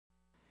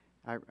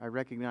I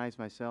recognize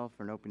myself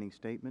for an opening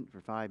statement for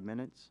 5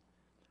 minutes.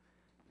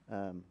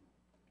 Chairman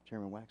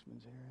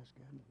Waxman's here. That's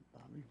good.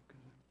 Bobby.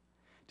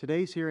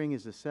 Today's hearing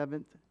is the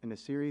 7th in a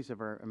series of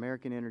our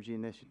American Energy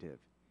Initiative.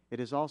 It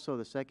is also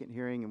the second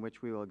hearing in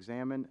which we will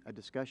examine a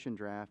discussion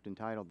draft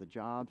entitled the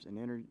Jobs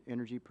and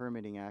Energy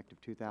Permitting Act of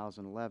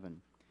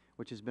 2011,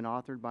 which has been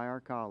authored by our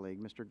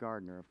colleague, Mr.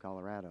 Gardner of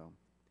Colorado.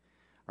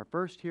 Our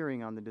first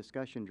hearing on the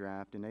discussion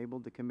draft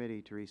enabled the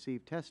committee to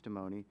receive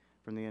testimony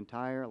from the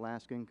entire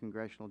Alaskan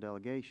congressional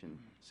delegation,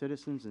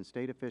 citizens and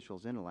state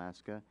officials in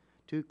Alaska,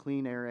 2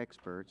 clean air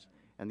experts,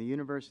 and the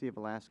University of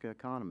Alaska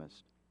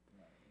economist.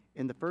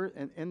 In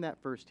that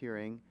first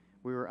hearing,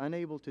 we were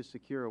unable to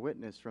secure a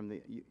witness from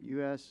the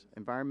U.S.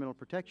 Environmental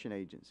Protection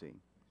Agency,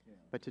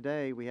 but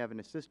today we have an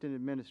assistant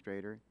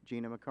administrator,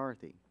 Gina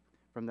McCarthy,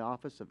 from the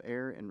Office of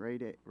Air and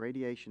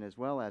Radiation, as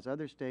well as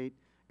other state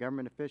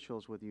government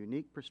officials with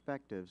unique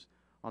perspectives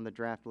on the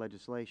draft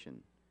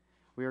legislation.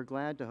 We are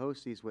glad to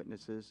host these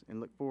witnesses and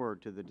look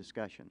forward to the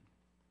discussion.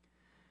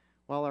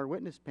 While our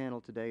witness panel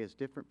today is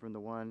different from the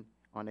one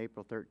on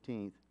April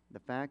 13th, the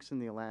facts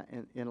in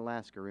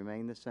Alaska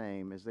remain the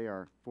same as they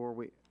were 4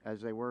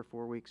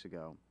 weeks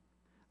ago.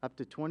 Up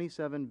to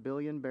 27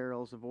 billion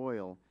barrels of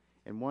oil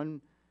and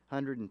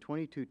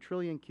 122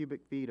 trillion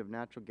cubic feet of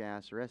natural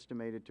gas are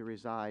estimated to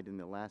reside in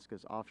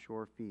Alaska's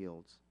offshore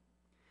fields.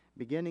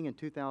 Beginning in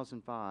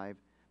 2005,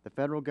 the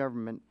federal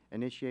government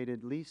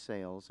initiated lease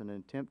sales in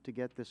an attempt to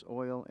get this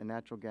oil and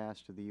natural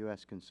gas to the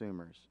U.S.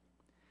 consumers.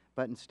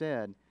 But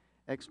instead,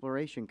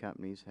 exploration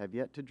companies have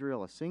yet to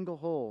drill a single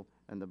hole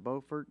in the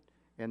Beaufort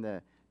and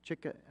the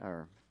Chakachee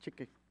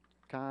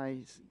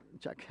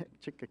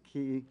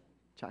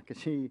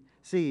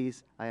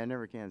Seas. I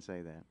never can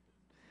say that.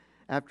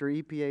 After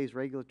EPA's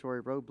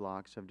regulatory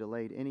roadblocks have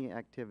delayed any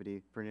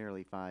activity for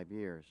nearly 5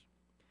 years.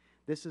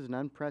 This is an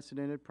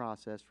unprecedented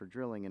process for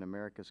drilling in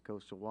America's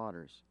coastal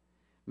waters.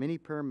 Many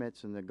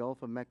permits in the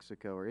Gulf of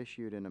Mexico are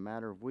issued in a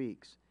matter of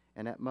weeks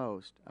and at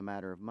most a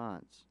matter of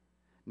months.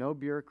 No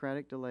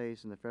bureaucratic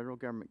delays in the federal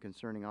government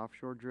concerning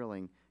offshore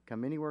drilling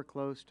come anywhere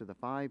close to the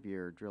 5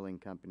 years drilling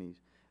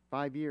companies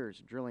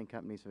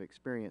have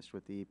experienced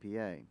with the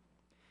EPA.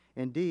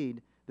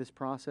 Indeed, this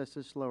process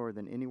is slower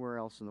than anywhere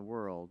else in the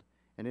world,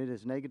 and it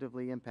is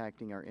negatively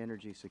impacting our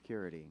energy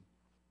security.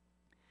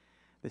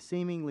 The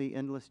seemingly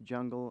endless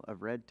jungle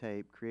of red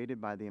tape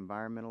created by the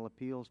Environmental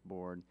Appeals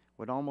Board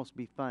would almost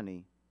be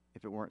funny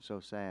if it weren't so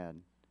sad.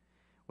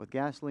 With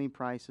gasoline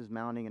prices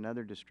mounting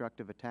another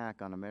destructive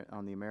attack on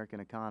the American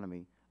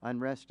economy,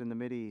 unrest in the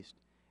Mideast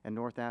and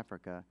North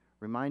Africa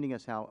reminding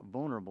us how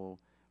vulnerable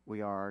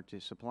we are to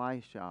supply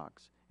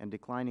shocks, and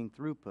declining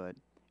throughput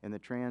in the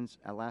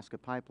Trans-Alaska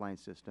Pipeline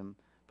System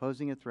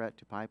posing a threat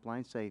to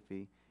pipeline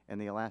safety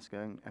and the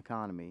Alaskan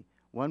economy,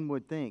 one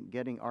would think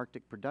getting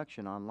Arctic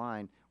production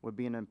online would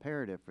be an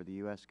imperative for the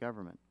U.S.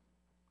 government.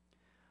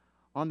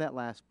 On that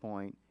last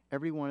point,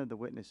 every one of the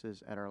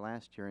witnesses at our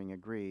last hearing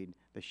agreed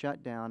the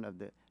shutdown of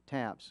the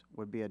taps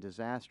would be as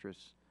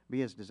disastrous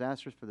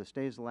for the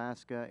state of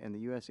Alaska and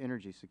the U.S.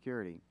 energy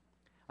security.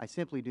 I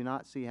simply do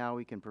not see how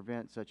we can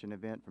prevent such an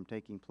event from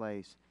taking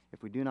place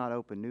if we do not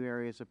open new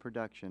areas of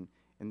production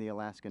in the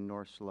Alaskan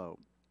North Slope.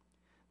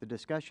 The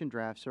discussion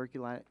draft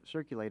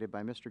circulated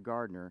by Mr.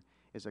 Gardner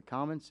is a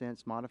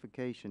common-sense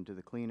modification to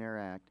the Clean Air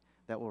Act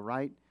that will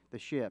right the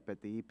ship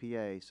at the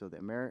EPA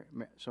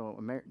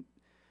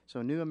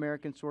so new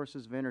American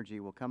sources of energy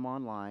will come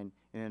online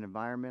in an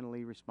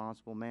environmentally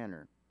responsible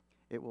manner.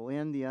 It will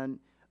end the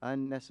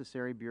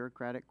unnecessary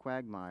bureaucratic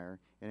quagmire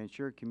and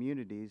ensure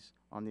communities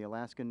on the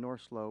Alaskan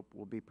North Slope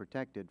will be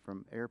protected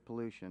from air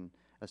pollution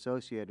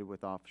associated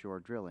with offshore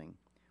drilling.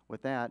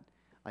 With that,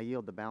 I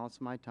yield the balance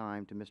of my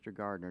time to Mr.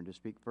 Gardner to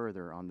speak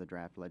further on the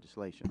draft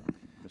legislation.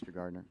 Mr.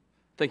 Gardner.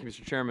 Thank you,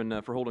 Mr.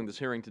 Chairman, for holding this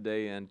hearing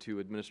today, and to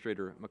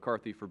Administrator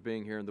McCarthy for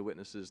being here, and the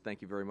witnesses,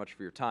 thank you very much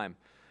for your time.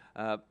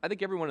 I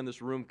think everyone in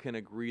this room can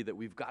agree that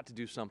we've got to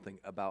do something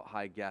about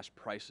high gas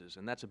prices,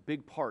 and that's a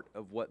big part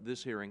of what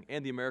this hearing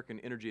and the American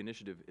Energy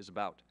Initiative is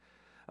about.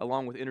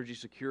 Along with energy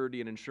security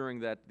and ensuring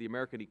that the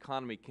American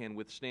economy can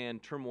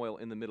withstand turmoil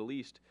in the Middle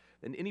East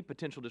and any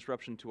potential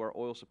disruption to our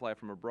oil supply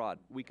from abroad,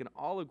 we can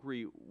all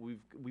agree we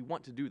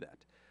want to do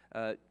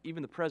that.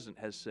 Even the President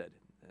has said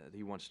that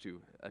he wants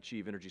to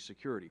achieve energy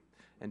security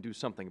and do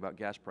something about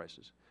gas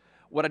prices.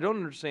 What I don't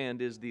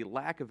understand is the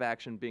lack of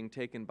action being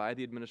taken by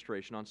the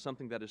administration on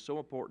something that is so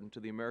important to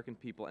the American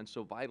people and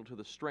so vital to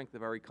the strength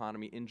of our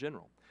economy in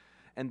general.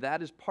 And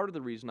that is part of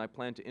the reason I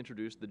plan to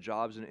introduce the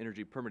Jobs and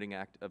Energy Permitting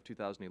Act of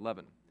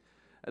 2011.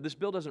 This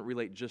bill doesn't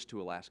relate just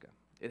to Alaska.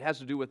 It has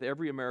to do with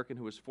every American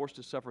who is forced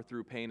to suffer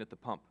through pain at the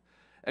pump.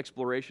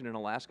 Exploration in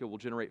Alaska will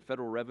generate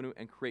federal revenue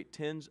and create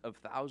tens of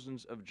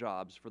thousands of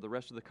jobs for the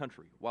rest of the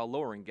country while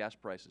lowering gas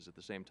prices at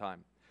the same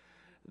time.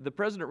 The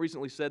President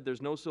recently said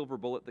there's no silver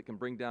bullet that can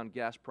bring down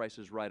gas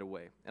prices right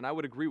away, and I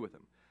would agree with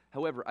him.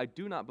 However, I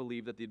do not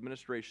believe that the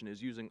administration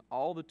is using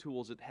all the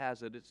tools it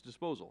has at its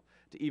disposal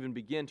to even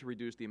begin to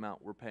reduce the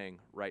amount we're paying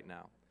right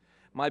now.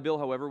 My bill,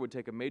 however, would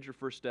take a major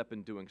first step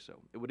in doing so.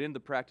 It would end the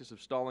practice of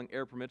stalling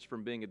air permits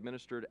from being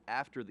administered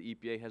after the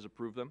EPA has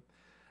approved them.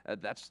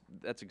 That's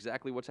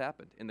exactly what's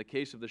happened. In the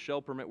case of the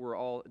shell permit we're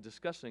all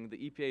discussing, the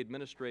EPA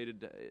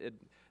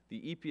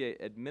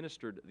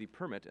administered the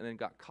permit and then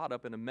got caught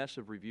up in a mess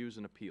of reviews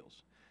and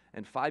appeals.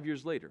 And 5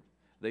 years later,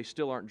 they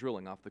still aren't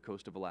drilling off the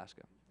coast of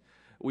Alaska.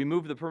 We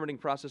moved the permitting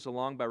process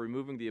along by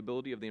removing the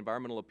ability of the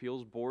Environmental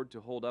Appeals Board to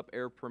hold up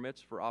air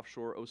permits for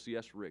offshore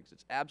OCS rigs.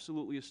 It's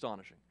absolutely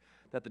astonishing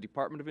that the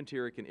Department of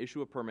Interior can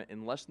issue a permit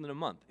in less than a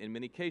month in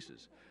many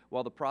cases,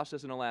 while the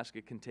process in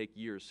Alaska can take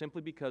years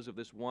simply because of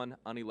this one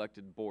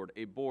unelected board,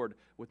 a board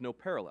with no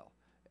parallel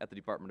at the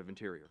Department of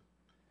Interior.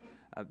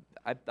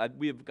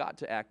 We have got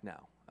to act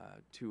now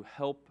to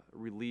help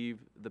relieve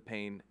the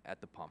pain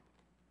at the pump,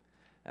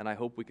 and I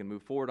hope we can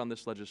move forward on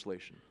this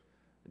legislation.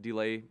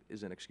 Delay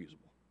is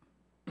inexcusable.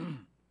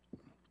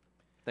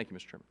 Thank you,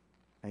 Mr. Chairman.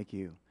 Thank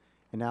you.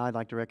 And now I'd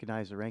like to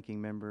recognize the ranking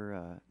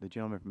member, the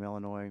gentleman from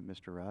Illinois,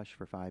 Mr. Rush,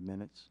 for 5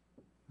 minutes.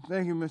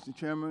 Thank you, Mr.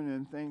 Chairman,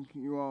 and thank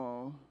you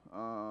all,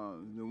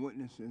 the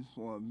witnesses,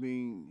 for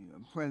being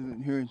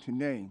present here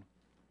today.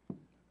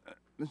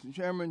 Mr.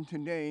 Chairman,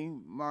 today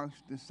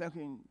marks the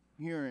second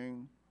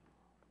hearing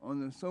on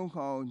the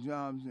so-called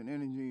Jobs and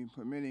Energy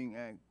Permitting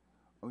Act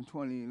of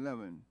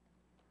 2011,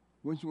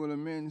 which will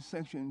amend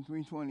Section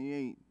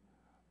 328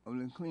 of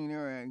the Clean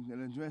Air Act that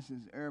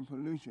addresses air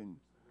pollution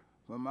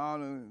from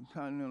outer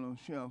continental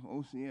shelf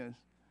OCS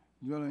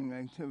drilling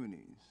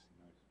activities.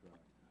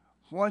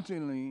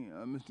 Fortunately,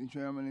 Mr.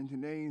 Chairman, in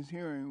today's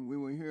hearing, we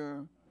will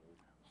hear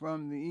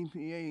from the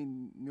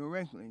EPA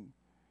directly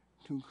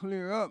to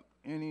clear up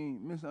any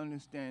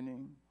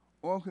misunderstanding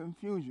or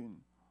confusion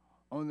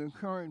on the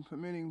current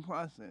permitting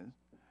process,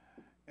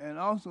 and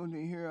also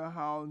to hear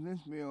how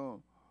this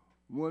bill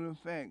would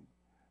affect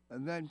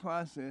that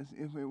process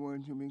if it were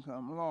to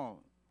become law.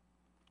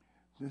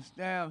 The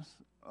staffs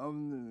of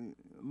the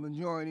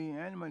majority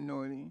and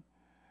minority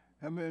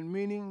have been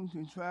meeting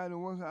to try to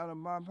work out a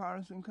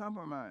bipartisan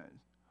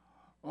compromise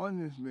on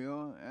this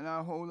bill, and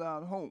I hold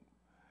out hope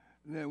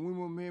that we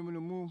will be able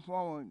to move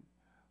forward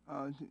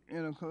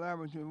in a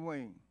collaborative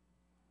way.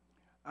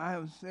 I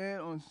have said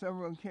on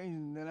several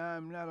occasions that I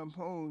am not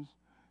opposed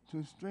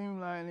to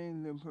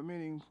streamlining the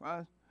permitting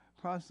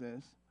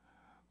process,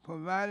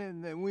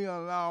 provided that we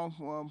allow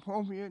for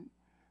appropriate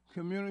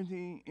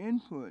community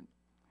input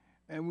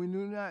and we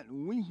do not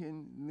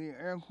weaken the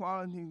air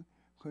quality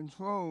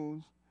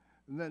controls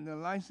that the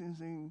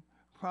licensing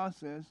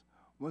process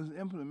was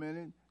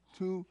implemented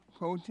to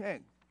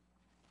protect.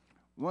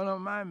 One of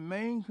my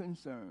main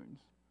concerns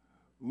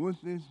with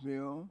this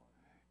bill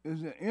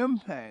is the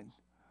impact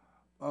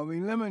of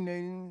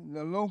eliminating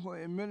the local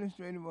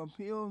administrative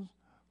appeals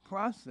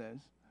process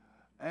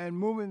and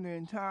moving the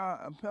entire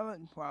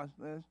appellate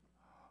process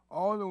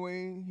all the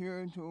way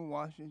here to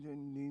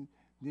Washington,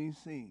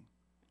 D.C.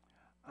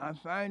 I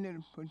find it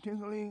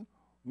particularly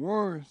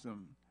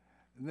worrisome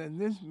that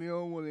this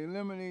bill will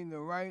eliminate the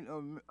right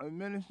of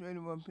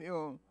administrative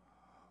appeal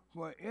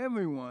for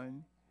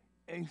everyone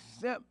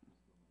except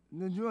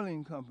the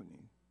drilling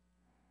company.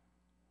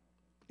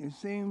 It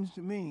seems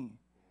to me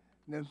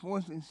that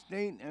forcing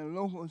state and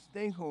local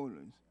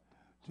stakeholders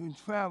to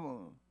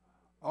travel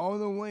all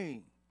the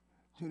way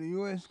to the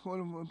U.S. Court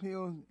of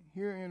Appeals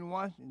here in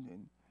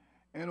Washington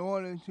in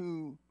order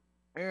to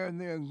air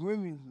their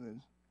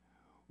grievances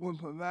would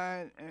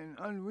provide an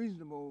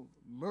unreasonable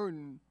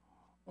burden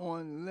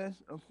on less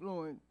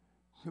affluent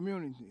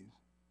communities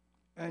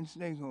and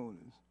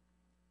stakeholders.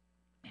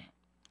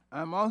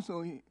 I'm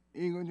also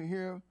eager to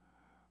hear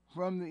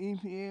from the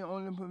EPA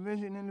on the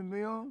provision in the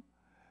bill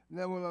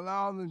that will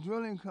allow the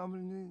drilling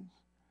companies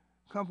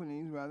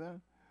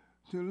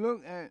to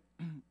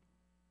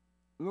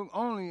look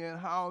only at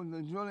how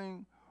the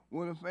drilling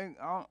would affect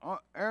our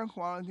air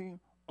quality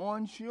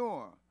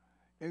onshore,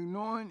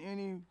 ignoring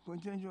any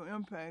potential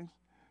impacts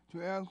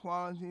to air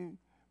quality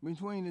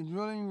between the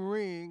drilling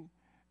rig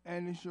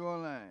and the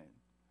shoreline.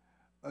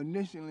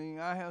 Additionally,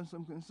 I have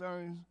some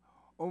concerns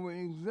over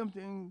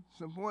exempting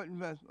support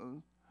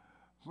vessels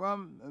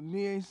from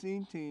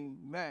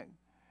BACT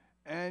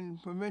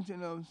and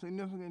prevention of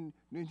significant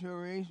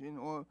deterioration,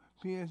 or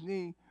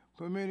PSD,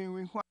 permitting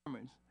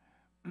requirements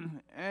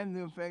and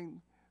the effect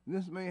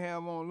this may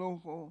have on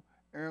local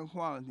air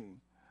quality.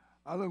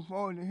 I look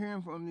forward to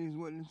hearing from these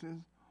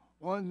witnesses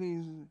on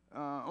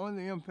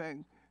the impact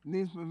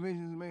these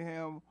provisions may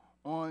have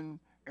on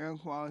air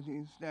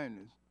quality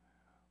standards.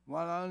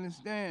 While I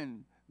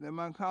understand that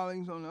my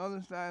colleagues on the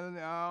other side of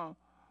the aisle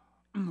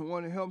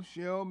want to help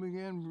Shell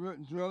begin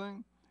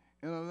drilling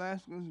in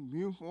Alaska's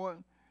Beaufort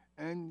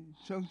and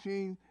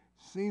Chukchi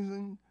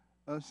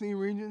sea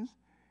regions,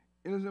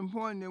 it is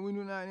important that we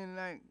do not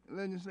enact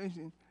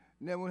legislation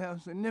that would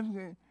have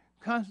significant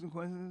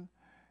consequences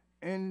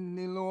in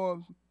the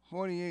lower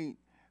 48,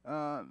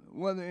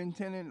 whether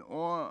intended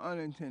or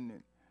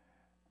unintended.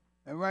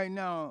 And right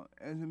now,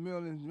 as the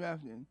bill is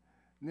drafted,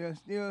 there are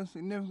still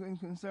significant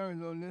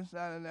concerns on this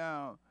side of the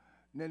aisle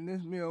that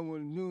this bill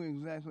will do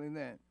exactly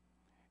that.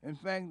 In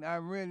fact,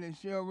 I've read that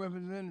Shell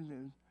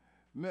representatives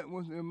met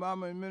with the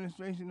Obama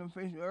administration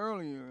official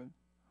earlier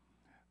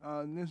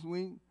this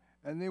week,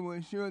 and they were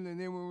assured that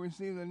they will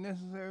receive the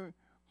necessary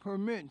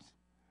permits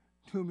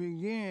to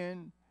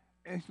begin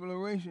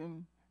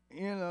exploration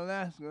in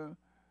Alaska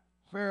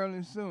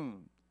fairly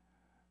soon.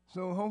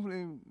 So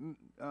hopefully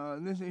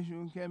this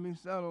issue can be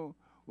settled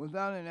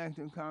without an act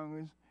of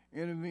Congress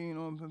intervening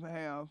on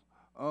behalf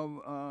of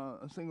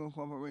a single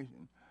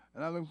corporation.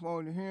 And I look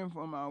forward to hearing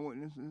from our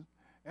witnesses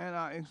and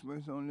our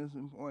experts on this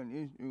important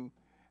issue.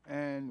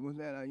 And with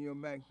that, I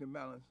yield back the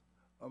balance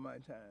of my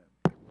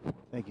time.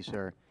 Thank you,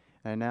 sir.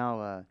 And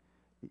now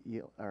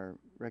you are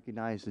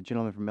recognized the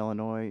gentleman from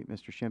Illinois,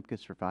 Mr.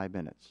 Shimkus, for 5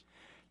 minutes.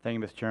 Thank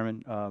you, Mr.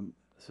 Chairman.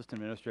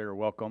 Assistant Administrator,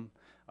 welcome.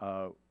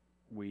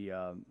 We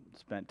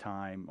spent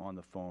time on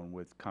the phone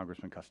with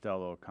Congressman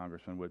Costello,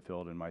 Congressman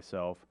Whitfield, and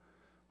myself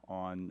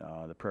on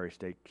the Prairie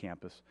State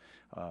campus.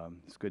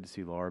 It's good to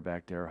see Laura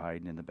back there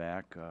hiding in the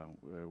back.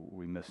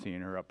 We miss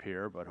seeing her up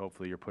here, but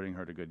hopefully you're putting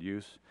her to good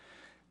use.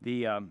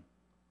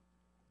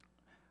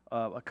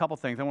 A couple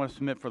things I want to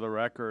submit for the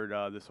record.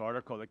 This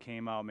article that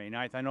came out May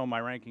 9th. I know my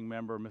ranking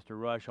member, Mr.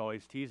 Rush,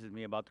 always teases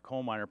me about the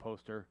coal miner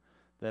poster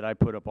that I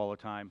put up all the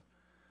time.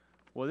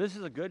 Well, this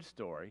is a good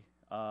story.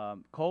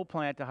 Coal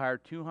plant to hire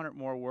 200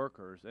 more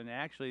workers, and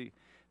actually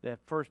the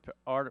first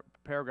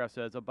paragraph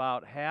says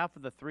about half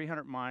of the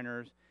 300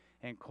 miners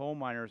and coal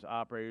miners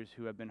operators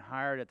who have been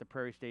hired at the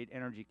Prairie State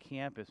Energy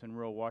campus in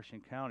rural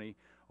Washington County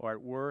are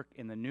at work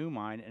in the new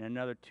mine, and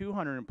another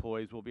 200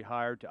 employees will be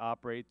hired to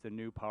operate the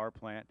new power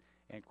plant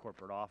and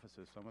corporate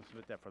offices. So I'm going to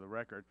submit that for the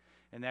record,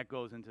 and that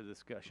goes into the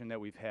discussion that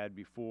we've had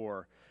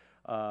before.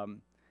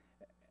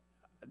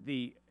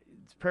 The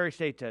Prairie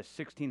State's a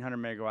 1,600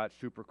 megawatt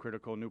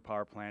supercritical new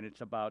power plant.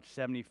 It's about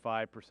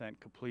 75%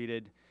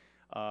 completed.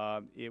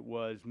 It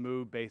was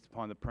moved based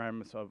upon the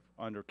premise of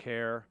under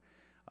care.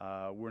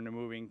 We're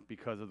moving,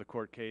 because of the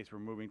court case, we're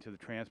moving to the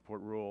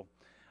transport rule.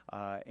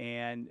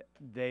 And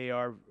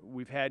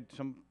we've had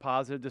some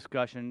positive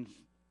discussions.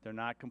 They're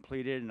not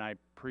completed, and I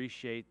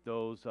appreciate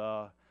those,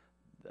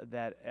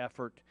 that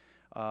effort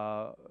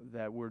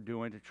that we're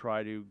doing to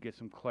try to get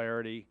some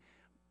clarity.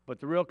 But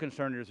the real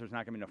concern is there's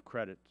not going to be enough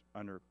credits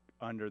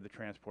under the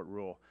transport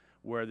rule,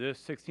 where this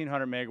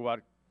 1,600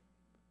 megawatt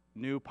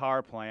new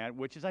power plant,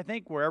 which is I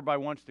think where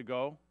everybody wants to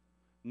go,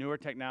 newer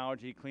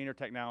technology, cleaner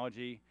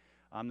technology.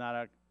 I'm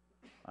not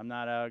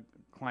a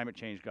climate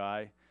change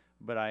guy,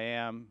 but I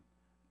am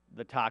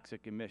the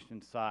toxic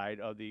emission side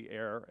of the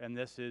air, and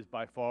this is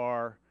by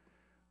far,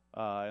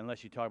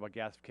 unless you talk about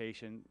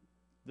gasification,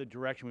 the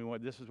direction we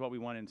want. This is what we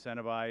want to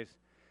incentivize.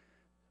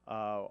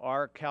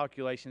 Our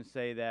calculations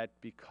say that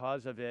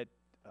because of it,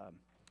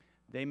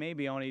 they may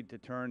be only to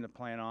turn the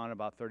plant on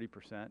about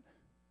 30%.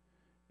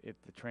 If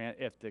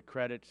the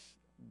credits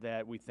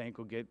that we think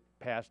will get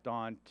passed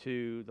on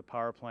to the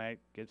power plant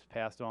gets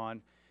passed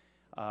on.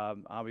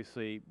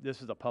 Obviously,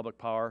 this is a public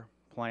power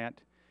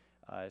plant.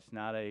 It's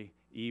not a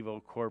evil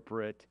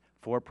corporate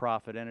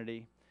for-profit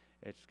entity.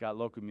 It's got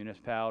local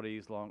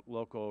municipalities,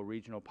 local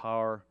regional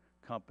power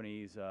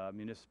companies,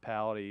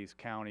 municipalities,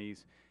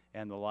 counties,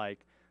 and the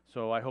like.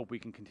 So I hope we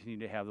can continue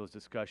to have those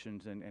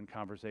discussions and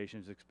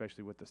conversations,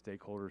 especially with the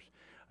stakeholders.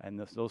 And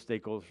those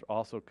stakeholders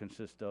also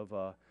consist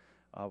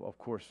of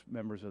course,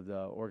 members of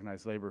the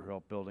organized labor who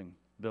helped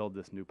build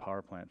this new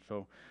power plant.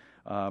 So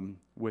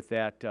with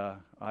that,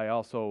 I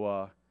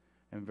also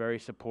am very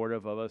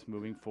supportive of us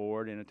moving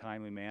forward in a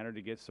timely manner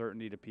to get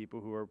certainty to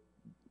people who are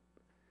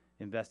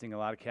investing a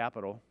lot of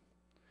capital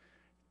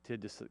to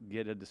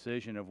get a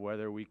decision of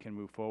whether we can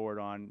move forward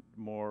on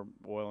more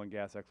oil and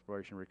gas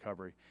exploration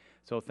recovery.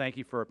 So thank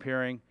you for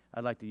appearing.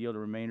 I'd like to yield the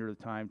remainder of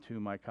the time to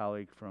my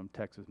colleague from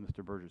Texas,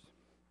 Mr. Burgess.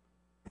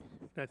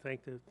 I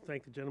thank the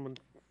gentleman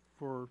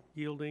for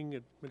yielding.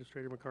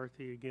 Administrator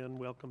McCarthy, again,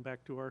 welcome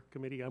back to our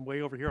committee. I'm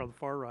way over here on the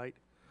far right.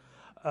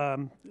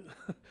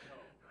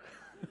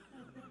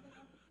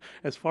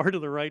 As far to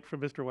the right from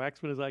Mr.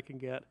 Waxman as I can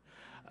get.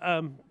 I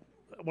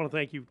want to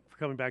thank you for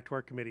coming back to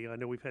our committee. I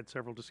know we've had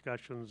several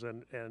discussions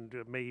and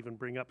may even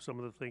bring up some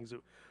of the things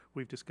that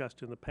we've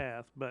discussed in the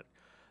past, but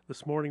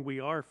this morning we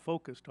are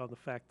focused on the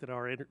fact that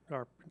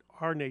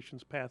our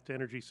nation's path to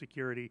energy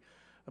security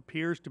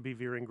appears to be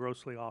veering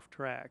grossly off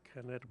track,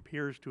 and it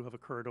appears to have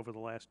occurred over the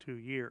last 2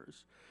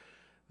 years.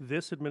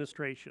 This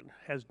administration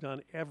has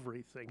done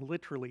everything,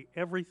 literally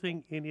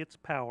everything in its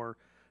power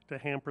to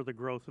hamper the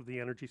growth of the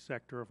energy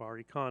sector of our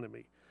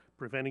economy,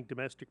 preventing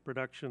domestic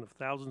production of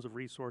thousands of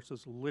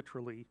resources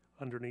literally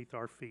underneath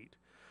our feet.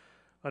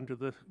 Under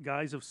the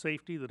guise of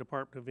safety, the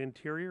Department of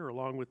Interior,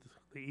 along with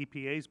the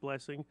EPA's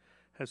blessing,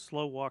 has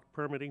slow-walked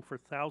permitting for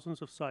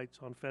thousands of sites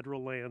on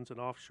federal lands and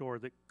offshore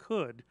that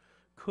could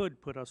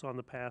put us on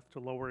the path to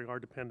lowering our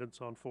dependence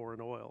on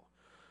foreign oil.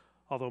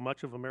 Although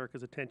much of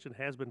America's attention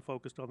has been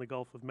focused on the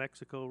Gulf of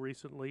Mexico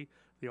recently,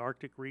 the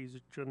Arctic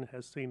region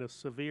has seen a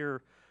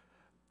severe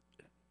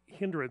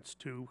hindrance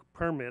to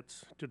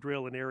permits to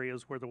drill in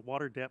areas where the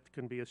water depth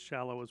can be as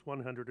shallow as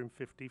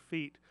 150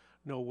 feet,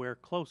 nowhere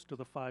close to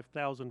the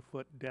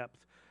 5,000-foot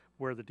depth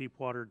where the deep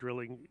water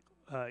drilling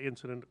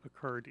incident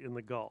occurred in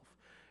the Gulf.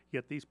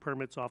 Yet these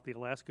permits off the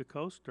Alaska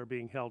coast are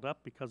being held up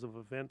because of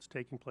events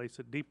taking place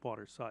at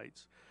deepwater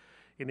sites.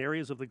 In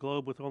areas of the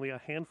globe with only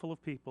a handful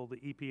of people, the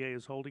EPA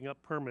is holding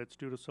up permits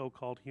due to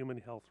so-called human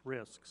health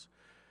risks.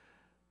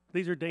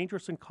 These are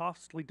dangerous and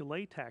costly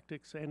delay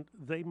tactics, and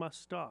they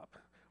must stop.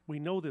 We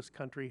know this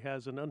country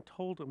has an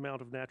untold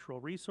amount of natural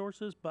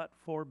resources, but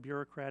for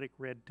bureaucratic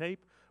red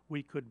tape,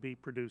 we could be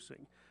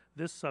producing.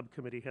 This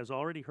subcommittee has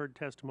already heard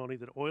testimony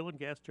that oil and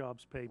gas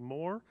jobs pay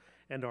more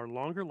and are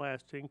longer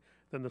lasting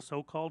than the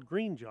so-called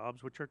green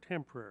jobs, which are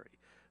temporary.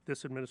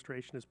 This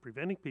administration is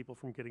preventing people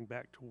from getting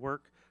back to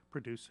work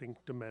producing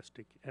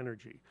domestic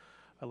energy.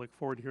 I look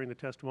forward to hearing the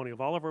testimony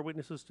of all of our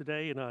witnesses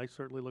today, and I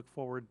certainly look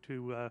forward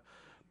to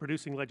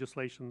producing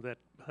legislation that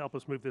help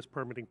us move this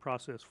permitting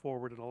process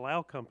forward and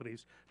allow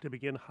companies to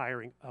begin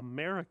hiring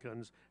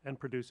Americans and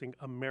producing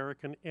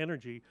American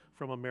energy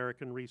from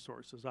American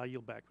resources. I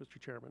yield back,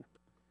 Mr. Chairman.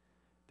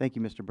 Thank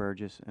you, Mr.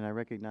 Burgess. And I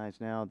recognize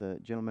now the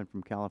gentleman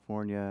from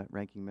California,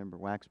 Ranking Member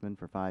Waxman,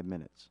 for 5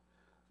 minutes.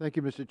 Thank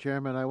you, Mr.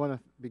 Chairman. I want to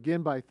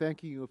begin by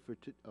thanking you for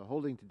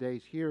holding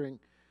today's hearing.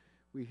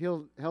 We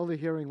held a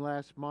hearing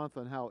last month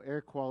on how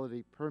air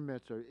quality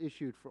permits are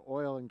issued for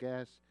oil and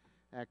gas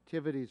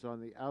activities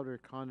on the outer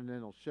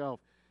continental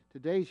shelf.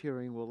 Today's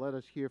hearing will let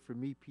us hear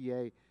from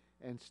EPA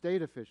and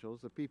state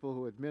officials, the people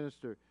who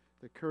administer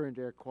the current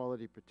air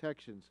quality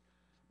protections,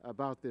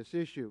 about this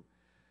issue.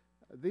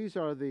 These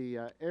are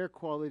the air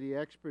quality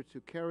experts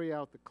who carry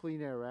out the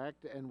Clean Air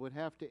Act and would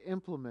have to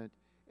implement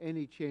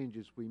any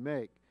changes we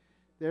make.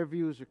 Their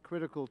views are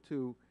critical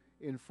to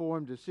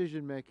informed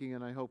decision-making,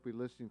 and I hope we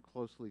listen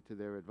closely to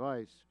their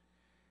advice.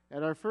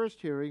 At our first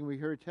hearing, we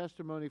heard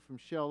testimony from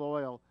Shell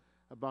Oil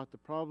about the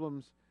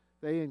problems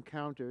they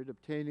encountered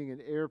obtaining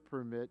an air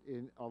permit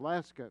in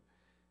Alaska,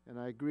 and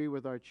I agree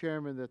with our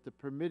chairman that the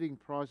permitting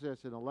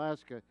process in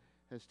Alaska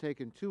has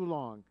taken too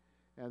long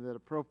and that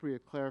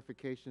appropriate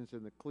clarifications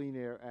in the Clean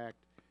Air Act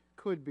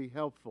could be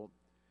helpful.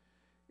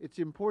 It's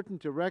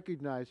important to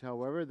recognize,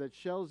 however, that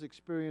Shell's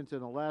experience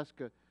in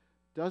Alaska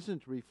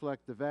doesn't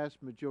reflect the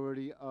vast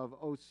majority of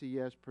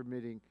OCS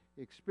permitting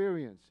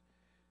experience.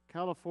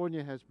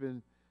 California has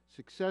been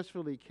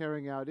successfully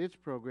carrying out its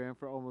program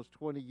for almost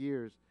 20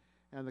 years,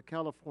 and the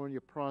California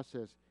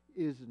process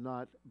is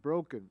not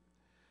broken.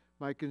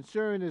 My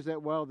concern is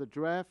that while the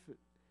draft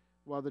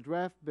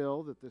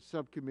bill that the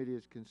subcommittee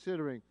is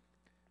considering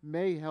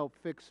may help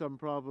fix some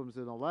problems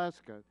in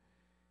Alaska,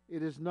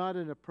 it is not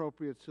an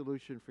appropriate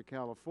solution for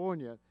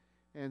California,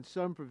 and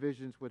some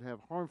provisions would have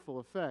harmful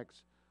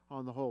effects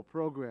on the whole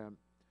program.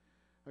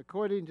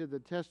 According to the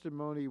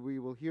testimony we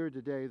will hear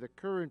today, the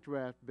current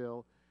draft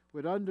bill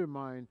would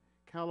undermine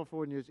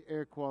California's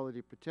air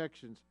quality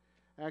protections,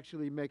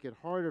 actually make it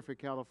harder for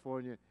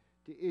California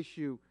to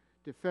issue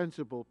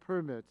defensible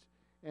permits,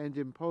 and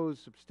impose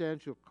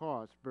substantial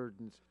cost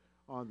burdens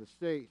on the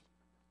state.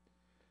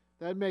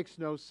 That makes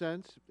no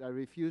sense. I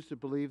refuse to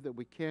believe that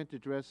we can't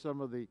address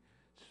some of the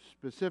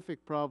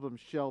specific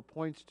problems Shell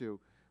points to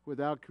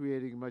without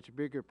creating much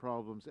bigger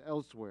problems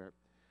elsewhere.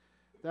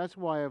 That's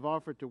why I've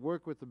offered to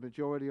work with the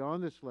majority on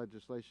this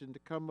legislation to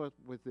come up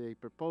with a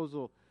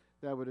proposal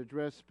that would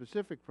address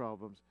specific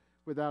problems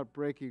without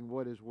breaking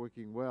what is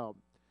working well.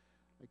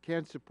 I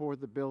can't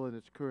support the bill in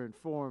its current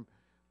form,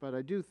 but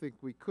I do think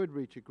we could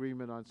reach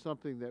agreement on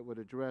something that would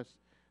address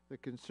the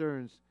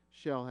concerns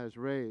Shell has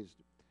raised.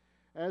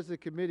 As the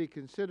committee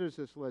considers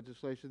this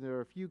legislation, there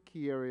are a few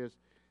key areas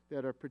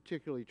that are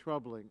particularly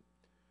troubling.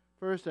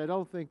 First, I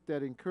don't think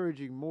that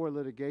encouraging more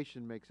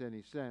litigation makes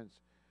any sense,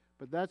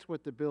 but that's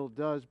what the bill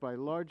does by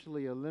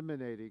largely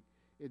eliminating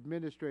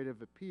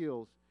administrative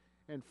appeals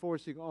and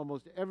forcing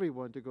almost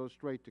everyone to go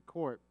straight to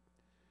court.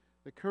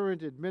 The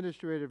current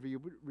administrative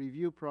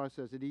review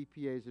process at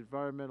EPA's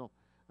Environmental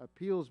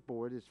Appeals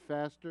Board is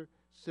faster,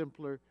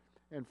 simpler,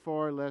 and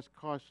far less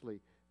costly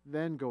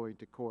than going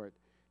to court.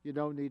 You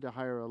don't need to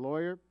hire a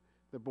lawyer.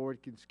 The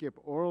board can skip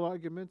oral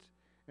arguments,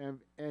 and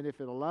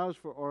if it allows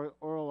for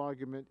oral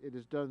argument, it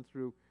is done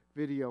through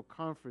video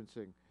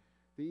conferencing.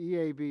 The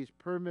EAB's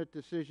permit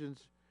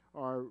decisions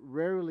are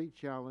rarely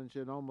challenged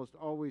and almost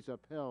always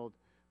upheld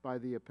by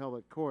the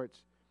appellate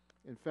courts.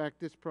 In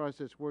fact, this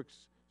process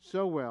works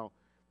so well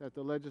that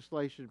the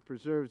legislation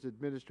preserves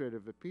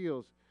administrative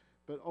appeals,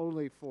 but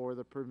only for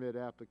the permit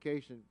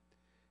application.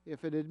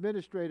 If an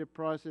administrative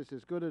process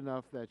is good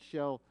enough that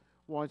Shell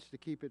wants to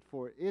keep it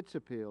for its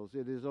appeals,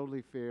 it is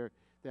only fair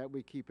that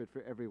we keep it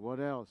for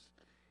everyone else.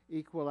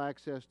 Equal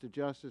access to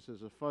justice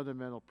is a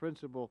fundamental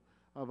principle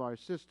of our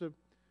system.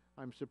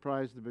 I'm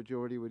surprised the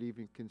majority would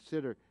even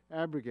consider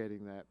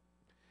abrogating that.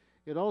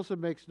 It also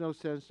makes no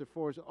sense to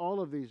force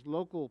all of these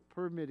local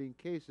permitting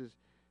cases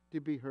to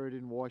be heard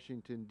in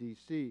Washington,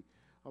 D.C.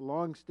 A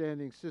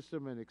long-standing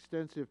system and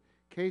extensive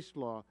case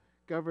law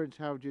governs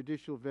how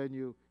judicial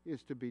venue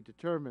is to be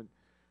determined.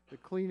 The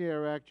Clean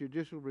Air Act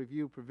judicial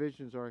review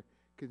provisions are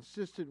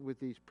consistent with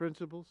these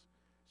principles,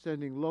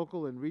 sending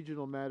local and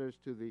regional matters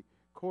to the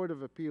Court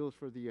of Appeals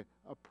for the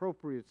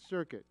appropriate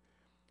circuit.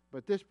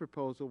 But this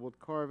proposal would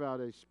carve out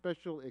a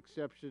special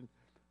exception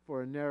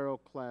for a narrow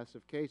class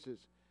of cases.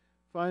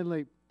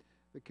 Finally,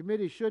 The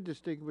committee should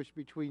distinguish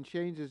between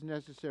changes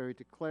necessary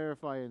to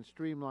clarify and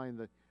streamline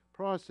the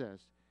process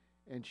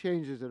and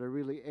changes that are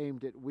really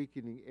aimed at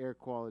weakening air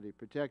quality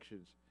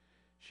protections.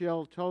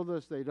 Shell told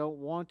us they don't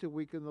want to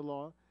weaken the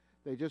law,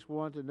 they just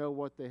want to know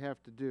what they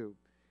have to do.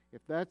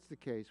 If that's the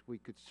case, we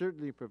could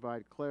certainly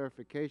provide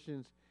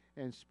clarifications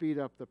and speed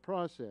up the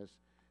process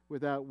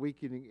without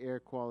weakening air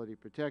quality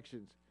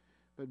protections.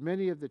 But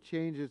many of the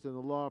changes in the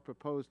law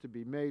proposed to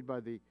be made by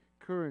the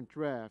current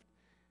draft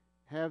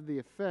have the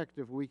effect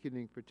of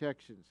weakening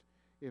protections.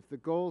 If the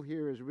goal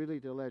here is really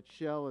to let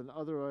Shell and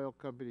other oil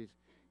companies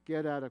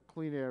get out of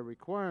clean air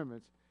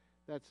requirements,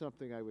 that's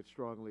something I would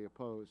strongly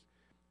oppose.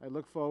 I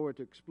look forward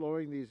to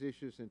exploring these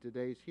issues in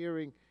today's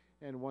hearing,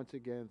 and once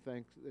again,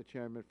 thank the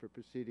chairman for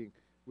proceeding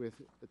with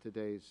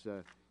today's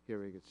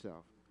hearing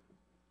itself.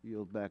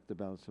 Yield back the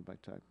balance of my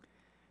time.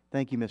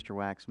 Thank you, Mr.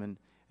 Waxman.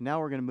 Now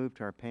we're going to move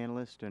to our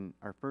panelists, and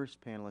our first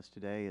panelist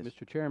today is...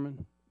 Mr.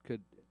 Chairman,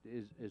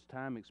 is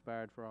time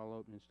expired for all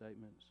opening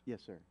statements?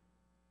 Yes, sir.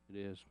 It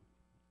is.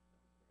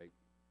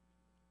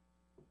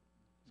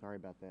 Sorry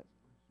about that.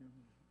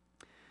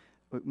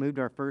 We moved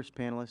to our first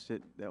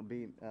panelist. That'll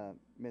be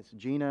Ms.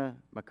 Gina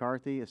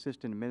McCarthy,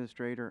 Assistant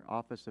Administrator,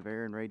 Office of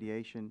Air and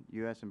Radiation,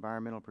 U.S.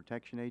 Environmental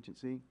Protection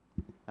Agency.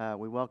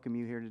 We welcome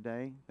you here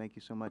today. Thank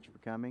you so much for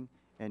coming,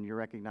 and you're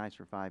recognized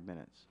for 5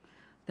 minutes.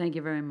 Thank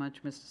you very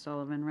much, Mr.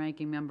 Sullivan.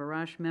 Ranking Member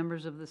Rush,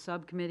 members of the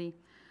subcommittee,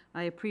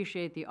 I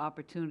appreciate the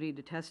opportunity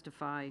to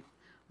testify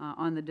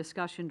on the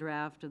discussion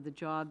draft of the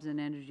Jobs and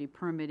Energy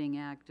Permitting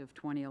Act of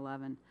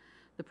 2011.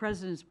 The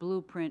President's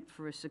blueprint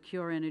for a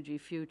secure energy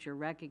future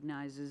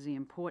recognizes the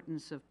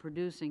importance of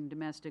producing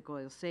domestic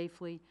oil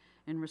safely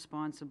and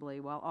responsibly,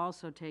 while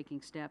also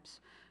taking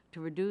steps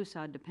to reduce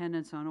our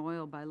dependence on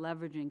oil by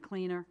leveraging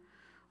cleaner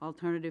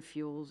alternative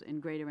fuels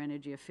and greater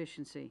energy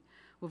efficiency.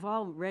 We've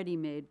already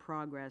made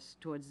progress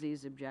towards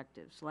these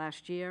objectives.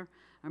 Last year,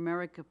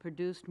 America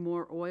produced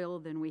more oil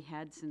than we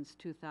had since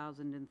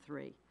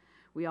 2003.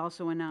 We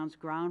also announced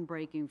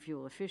groundbreaking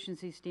fuel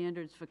efficiency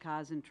standards for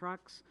cars and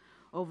trucks.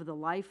 Over the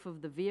life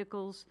of the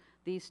vehicles,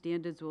 these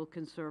standards will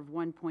conserve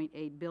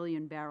 1.8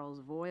 billion barrels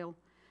of oil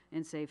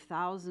and save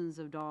thousands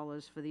of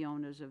dollars for the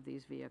owners of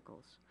these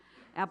vehicles.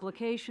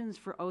 Applications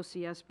for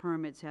OCS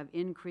permits have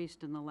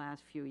increased in the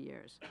last few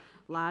years,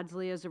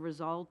 largely as a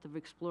result of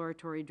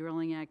exploratory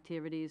drilling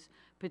activities,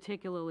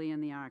 particularly in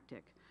the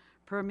Arctic.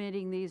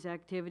 Permitting these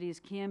activities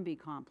can be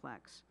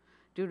complex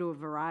due to a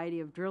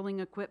variety of drilling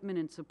equipment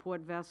and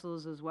support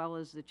vessels, as well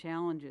as the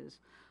challenges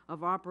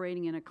of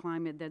operating in a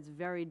climate that's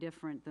very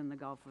different than the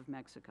Gulf of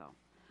Mexico.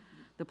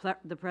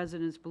 The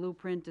President's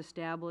blueprint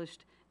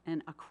established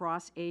a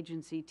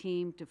cross-agency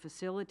team to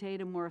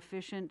facilitate a more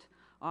efficient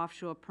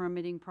offshore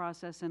permitting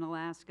process in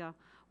Alaska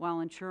while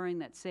ensuring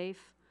that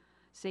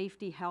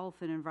safety, health,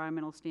 and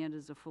environmental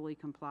standards are fully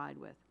complied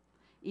with.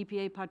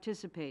 EPA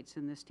participates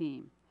in this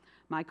team.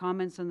 My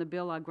comments on the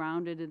bill are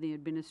grounded in the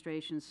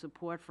administration's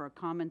support for a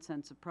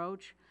common-sense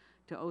approach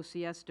to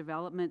OCS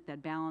development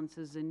that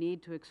balances the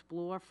need to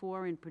explore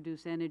for and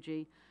produce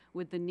energy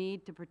with the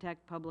need to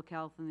protect public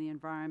health and the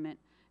environment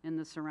in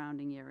the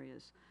surrounding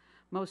areas.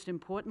 Most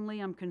importantly,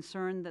 I'm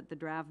concerned that the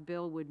draft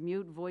bill would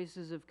mute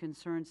voices of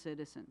concerned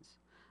citizens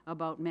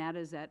about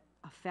matters that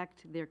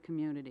affect their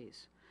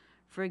communities.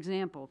 For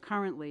example,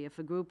 currently, if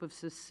a group of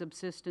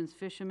subsistence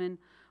fishermen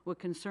were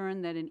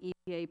concerned that an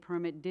EPA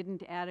permit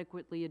didn't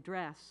adequately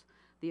address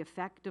the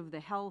effect of the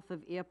health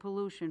of air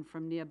pollution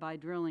from nearby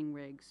drilling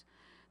rigs,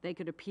 they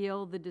could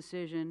appeal the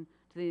decision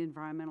to the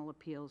Environmental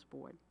Appeals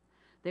Board.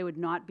 They would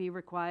not be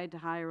required to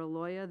hire a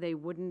lawyer. They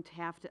wouldn't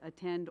have to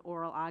attend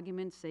oral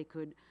arguments. They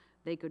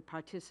could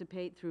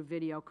participate through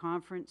video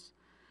conference.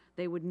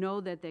 They would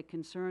know that their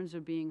concerns are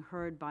being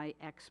heard by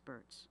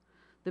experts.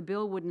 The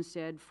bill would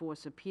instead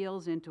force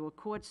appeals into a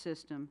court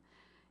system,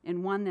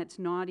 and one that's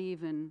not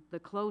even the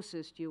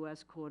closest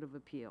U.S. Court of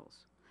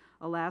Appeals.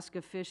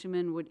 Alaska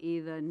fishermen would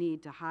either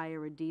need to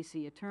hire a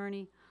D.C.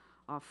 attorney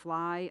or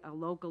fly a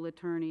local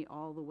attorney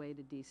all the way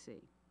to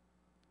D.C.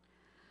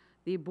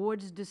 The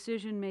board's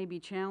decision may be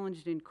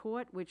challenged in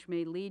court, which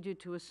may lead you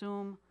to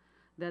assume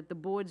that the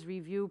board's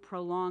review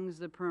prolongs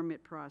the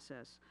permit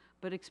process.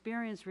 But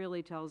experience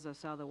really tells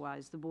us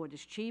otherwise. The board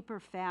is cheaper,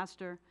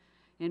 faster,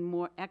 and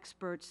more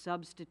expert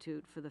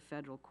substitute for the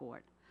federal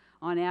court.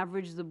 On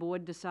average, the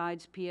board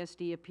decides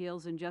PSD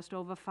appeals in just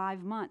over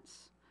 5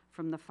 months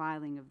from the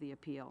filing of the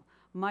appeal,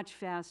 much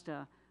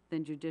faster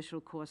than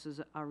judicial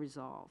cases are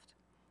resolved.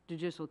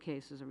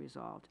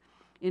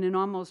 And in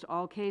almost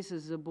all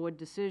cases, the board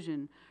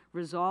decision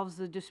resolves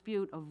the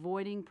dispute,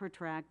 avoiding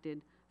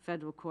protracted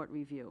federal court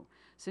review.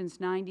 Since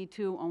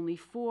 '92, only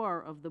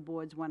 4 of the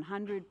board's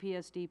 100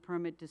 PSD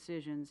permit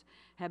decisions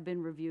have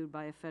been reviewed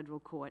by a federal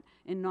court,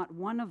 and not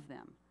one of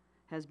them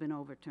has been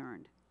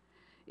overturned.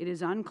 It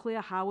is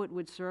unclear how it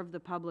would serve the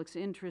public's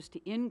interest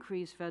to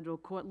increase federal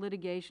court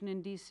litigation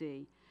in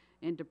D.C.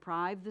 and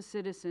deprive the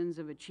citizens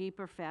of a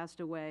cheaper,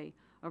 faster way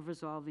of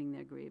resolving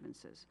their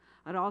grievances.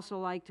 I'd also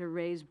like to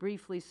raise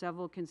briefly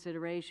several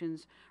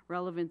considerations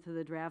relevant to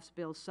the draft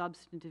bill's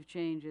substantive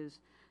changes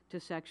to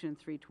Section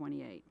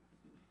 328.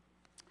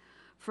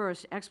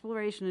 First,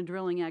 exploration and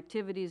drilling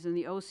activities in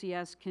the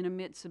OCS can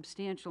emit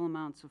substantial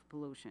amounts of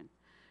pollution.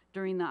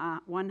 During the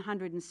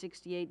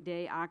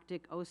 168-day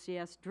Arctic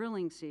OCS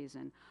drilling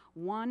season,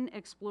 one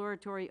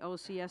exploratory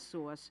OCS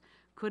source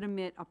could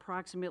emit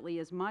approximately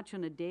as much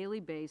on a daily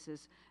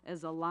basis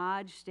as a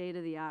large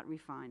state-of-the-art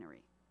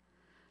refinery.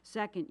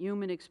 Second,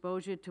 human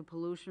exposure to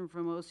pollution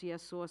from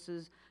OCS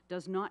sources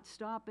does not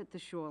stop at the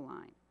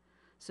shoreline.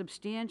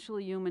 Substantial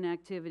human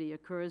activity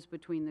occurs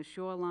between the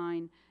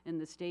shoreline and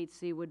the state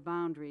seaward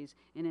boundaries,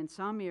 and in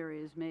some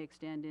areas may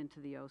extend into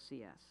the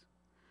OCS.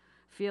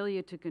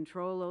 Failure to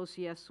control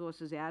OCS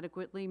sources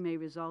adequately may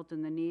result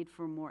in the need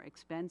for more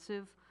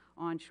expensive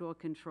onshore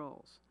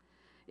controls.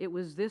 It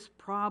was this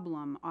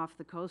problem off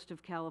the coast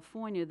of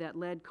California that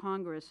led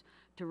Congress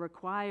to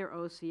require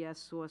OCS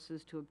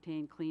sources to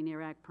obtain Clean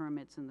Air Act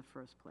permits in the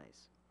first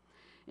place.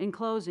 In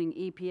closing,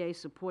 EPA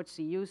supports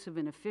the use of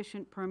an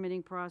efficient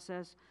permitting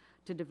process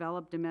to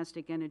develop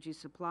domestic energy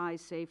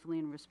supplies safely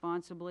and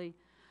responsibly.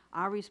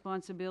 Our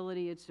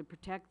responsibility is to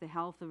protect the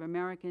health of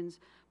Americans,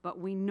 but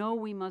we know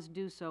we must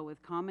do so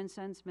with common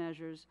sense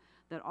measures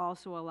that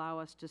also allow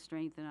us to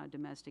strengthen our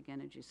domestic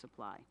energy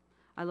supply.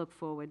 I look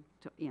forward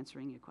to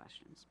answering your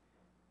questions.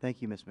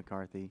 Thank you, Ms.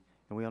 McCarthy.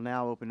 And we'll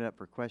now open it up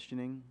for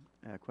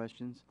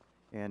questions.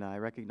 And I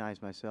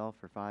recognize myself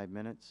for 5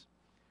 minutes.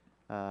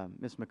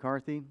 Ms.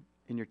 McCarthy,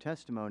 in your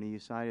testimony, you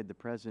cited the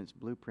President's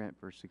blueprint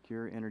for a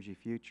secure energy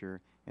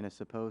future and a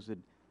supposed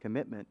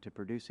commitment to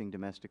producing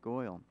domestic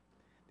oil.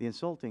 The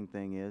insulting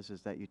thing is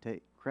that you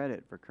take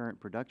credit for current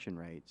production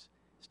rates,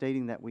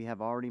 stating that we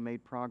have already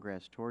made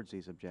progress towards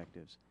these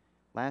objectives.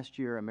 Last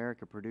year,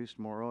 America produced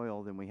more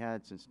oil than we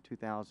had since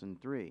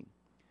 2003.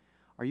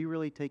 Are you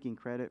really taking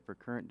credit for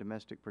current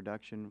domestic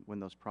production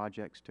when those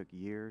projects took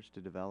years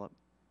to develop?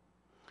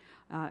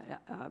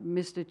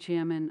 Mr.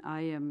 Chairman,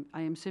 I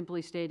am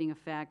simply stating a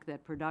fact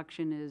that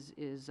production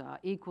is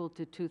equal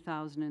to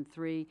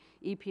 2003.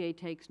 EPA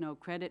takes no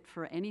credit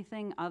for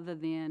anything other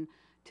than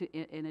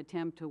an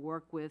attempt to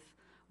work with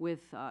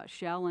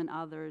Shell and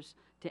others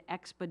to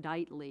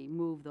expeditely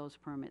move those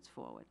permits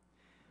forward.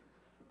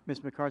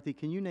 Ms. McCarthy,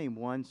 can you name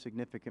one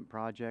significant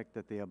project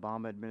that the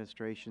Obama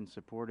administration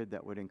supported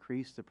that would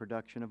increase the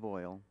production of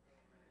oil?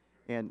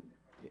 And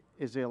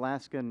is the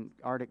Alaskan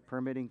Arctic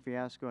permitting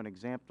fiasco an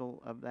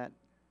example of that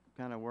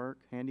kind of work,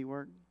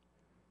 handiwork?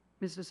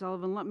 Mr.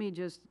 Sullivan, let me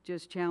just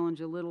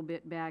challenge a little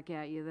bit back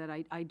at you that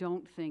I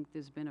don't think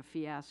there's been a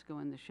fiasco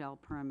in the Shell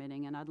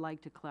permitting, and I'd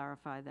like to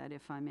clarify that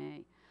if I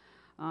may.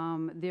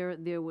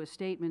 There were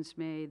statements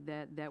made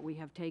that we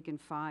have taken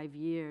 5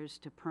 years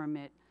to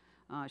permit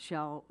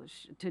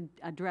to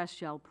address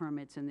Shell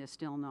permits, and they're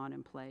still not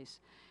in place.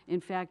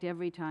 In fact,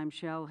 every time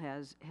Shell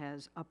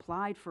has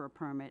applied for a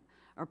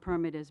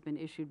permit has been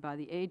issued by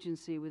the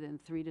agency within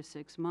 3 to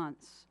 6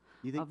 months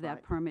of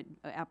that permit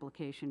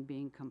application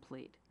being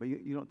complete. But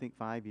you don't think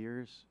 5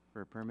 years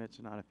for a permit's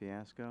not a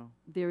fiasco?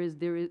 There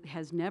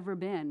has never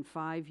been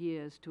 5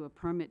 years to a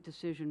permit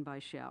decision by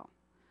Shell.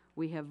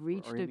 We have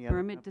reached a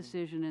permit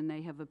decision, and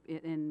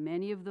and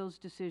many of those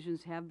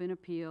decisions have been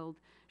appealed.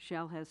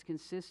 Shell has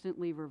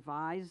consistently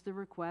revised the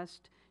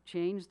request,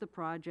 changed the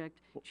project,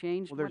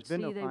 changed what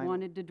sea they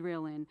wanted to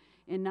drill in,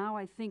 and now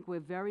I think we're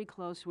very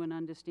close to an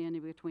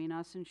understanding between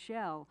us and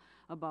Shell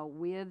about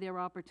where their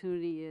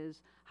opportunity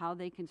is, how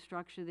they can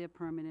structure their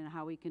permit, and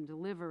how we can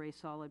deliver a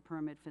solid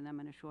permit for them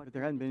in a short period of time. But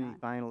there hasn't been any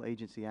final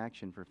agency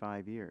action for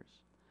 5 years.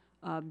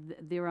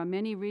 There are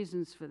many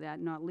reasons for that,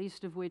 not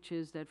least of which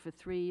is that for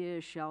 3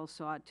 years Shell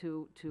sought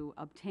to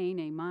obtain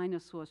a minor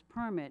source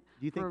permit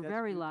for a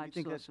very large source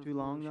of pollution. Do you think that's too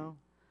long, though?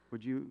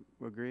 Would you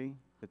agree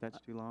that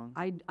that's too long?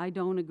 I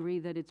don't agree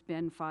that it's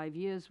been 5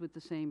 years with the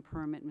same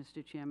permit,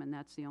 Mr. Chairman.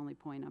 That's the only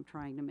point I'm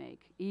trying to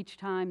make. Each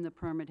time the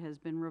permit has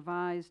been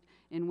revised,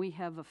 and we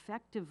have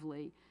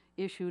effectively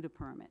issued a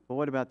permit. Well,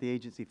 what about the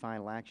agency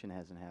final action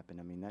hasn't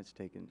happened? I mean, that's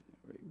taken...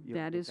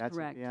 That is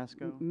correct. That's a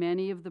fiasco?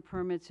 Many of the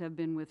permits have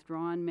been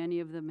withdrawn. Many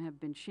of them have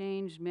been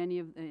changed.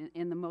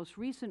 In the most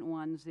recent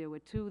ones, there were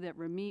 2 that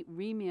were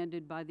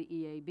remanded by the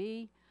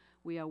EAB.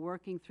 We are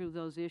working through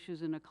those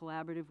issues in a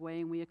collaborative way,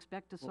 and we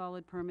expect a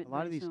solid permit very soon. A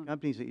lot of these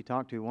companies that you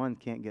talk to, one,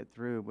 can't get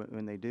through, but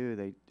when they do,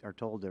 they are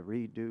told to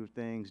redo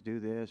things, do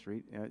this.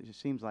 It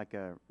just seems like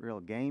a real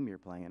game you're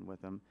playing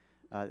with them.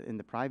 In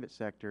the private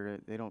sector,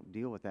 they don't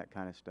deal with that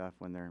kind of stuff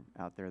when they're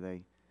out there.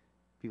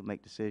 People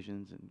make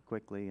decisions and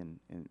quickly, and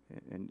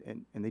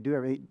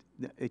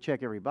they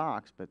check every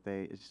box, but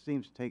it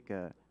seems to take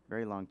a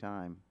very long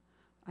time.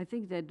 I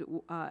think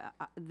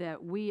that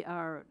we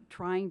are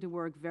trying to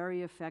work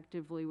very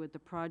effectively with the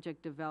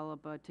project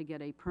developer to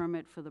get a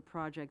permit for the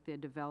project they're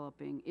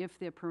developing. If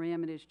their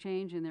parameters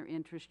change and their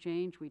interests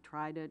change, we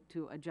try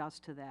to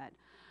adjust to that.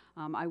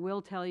 I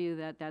will tell you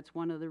that that's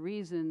one of the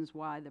reasons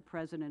why the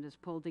President has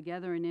pulled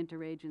together an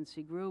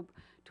interagency group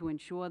to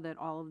ensure that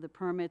all of the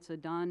permits are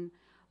done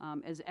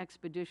as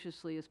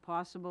expeditiously as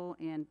possible,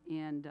 and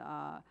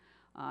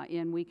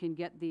we can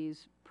get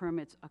these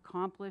permits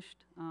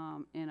accomplished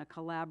in a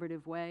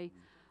collaborative way.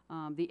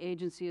 The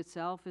agency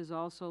itself is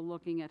also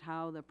looking at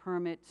how the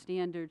permit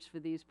standards for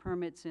these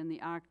permits in the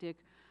Arctic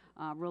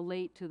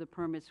relate to the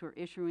permits we're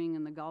issuing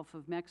in the Gulf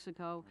of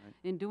Mexico, Right.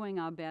 and doing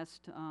our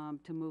best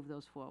to move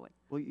those forward.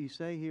 Well, you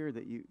say here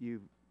that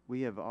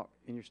we have,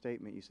 in your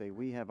statement, you say,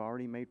 we have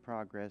already made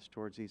progress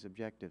towards these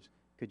objectives.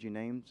 Could you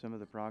name some of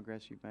the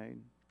progress you've made?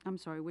 I'm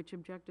sorry, which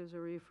objectives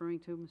are you referring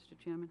to, Mr.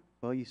 Chairman?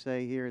 Well, you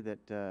say here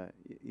that,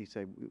 you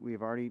say, we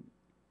have already,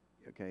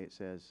 okay, it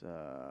says,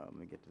 let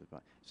me get to the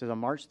point. It says, on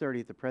March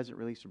 30th, the President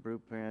released a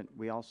blueprint.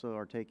 We also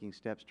are taking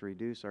steps to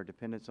reduce our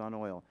dependence on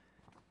oil,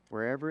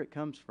 wherever it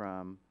comes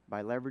from,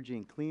 by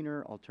leveraging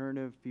cleaner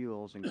alternative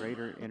fuels and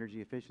greater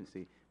energy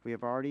efficiency. We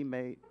have already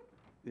made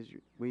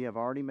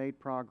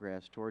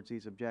progress towards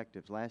these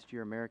objectives. Last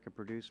year, America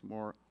produced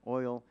more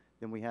oil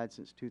than we had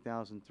since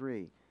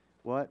 2003.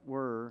 What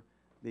were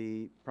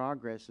the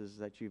progresses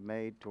that you've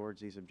made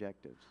towards these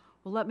objectives?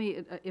 Well, let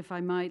me, if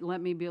I might,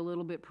 let me be a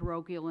little bit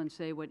parochial and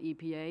say what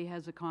EPA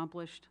has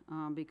accomplished,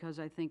 because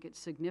I think it's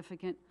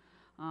significant.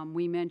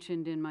 We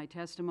mentioned in my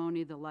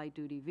testimony the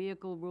light-duty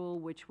vehicle rule,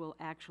 which will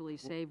actually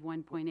save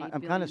 1.8 billion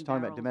I'm kind of talking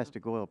about barrels of-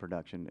 domestic oil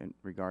production in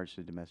regards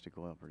to domestic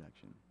oil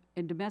production.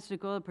 In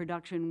domestic oil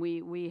production,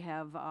 we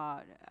have,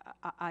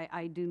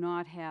 I do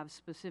not have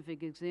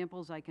specific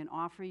examples I can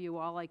offer you.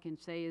 All I can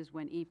say is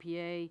when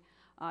EPA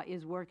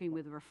is working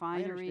with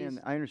refineries.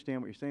 I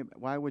understand what you're saying, but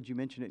why would you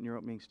mention it in your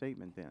opening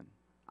statement then?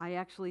 I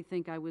actually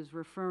think I was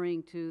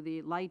referring to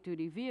the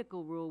light-duty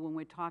vehicle rule when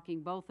we're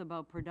talking both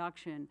about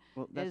production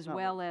Well, that's as not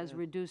well what it as says.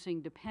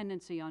 reducing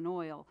dependency on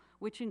oil,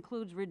 which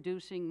includes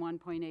reducing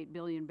 1.8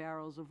 billion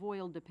barrels of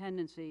oil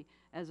dependency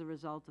as a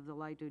result of the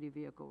light-duty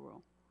vehicle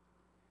rule.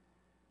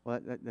 Well,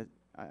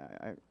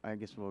 I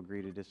guess we'll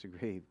agree to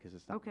disagree because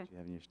it's not Okay. what you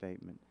have in your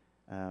statement.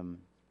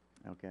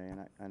 Okay,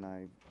 and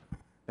I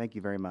thank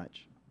you very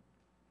much.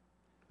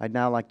 I'd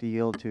now like to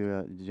yield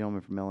to the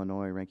gentleman from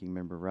Illinois, Ranking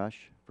Member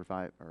Rush, for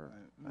five.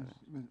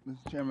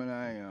 Mr. Chairman,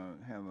 I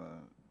have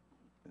an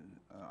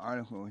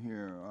article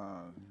here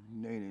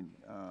dated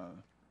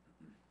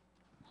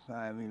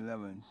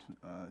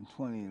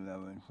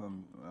 5/11/2011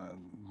 from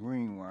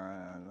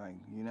Greenwire. I'd like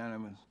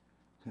unanimous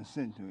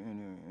consent to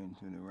enter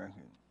into the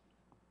record.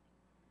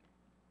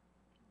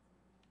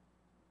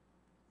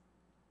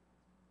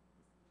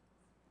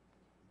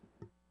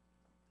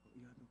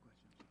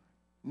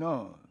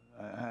 No,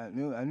 I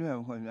do have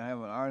a question. I have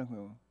an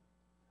article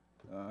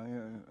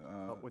here.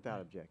 Without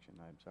objection.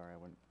 I'm sorry, I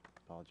wouldn't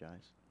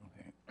apologize.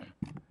 Okay.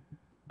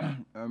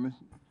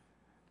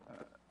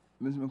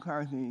 Ms.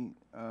 McCarthy,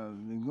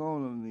 the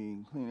goal of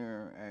the Clean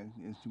Air Act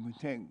is to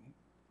protect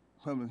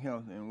public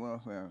health and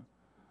welfare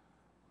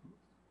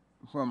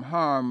from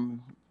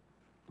harm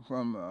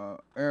from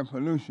air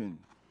pollution.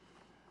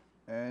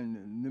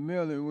 And the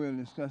bill that we're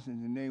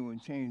discussing today will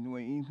change the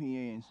way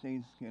EPA and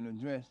states can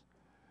address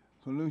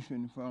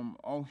pollution from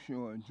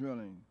offshore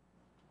drilling.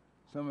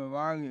 Some have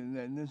argued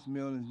that this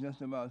bill is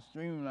just about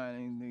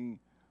streamlining the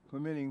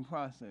permitting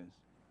process.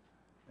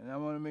 And I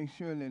want to make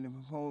sure that the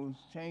proposed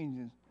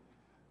changes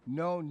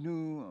don't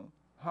do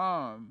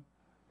harm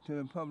to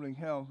the public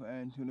health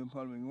and to the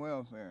public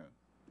welfare.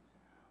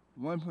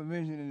 One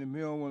provision in the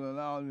bill will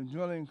allow the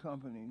drilling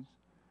companies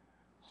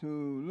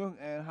to look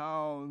at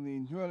how the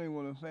drilling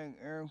will affect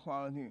air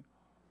quality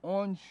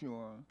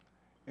onshore,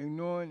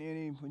 ignoring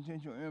any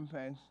potential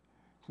impacts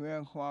to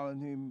air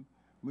quality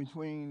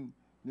between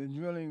the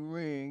drilling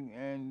rig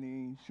and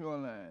the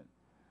shoreline.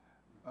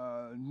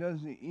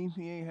 Does the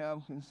EPA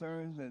have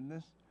concerns that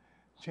this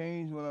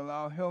change will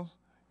allow health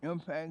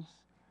impacts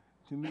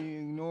to be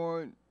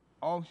ignored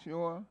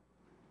offshore?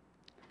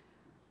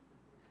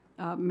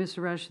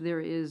 Mr. Rush, there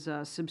is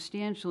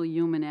substantial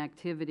human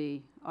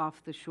activity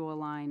off the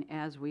shoreline,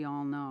 as we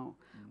all know,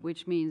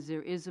 which means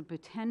there is a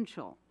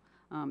potential,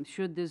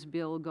 should this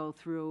bill go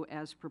through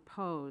as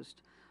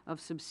proposed, of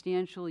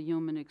substantial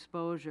human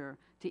exposure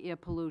to air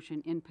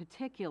pollution, in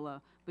particular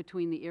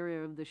between the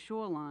area of the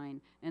shoreline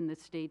and the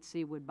state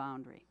seaward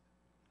boundary.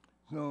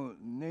 So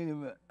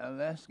Native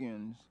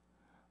Alaskans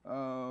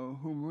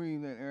who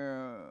breathe that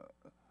air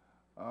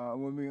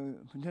will be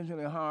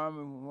potentially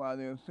harmed while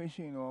they're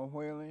fishing or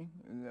whaling?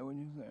 Is that what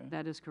you're saying?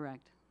 That is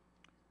correct.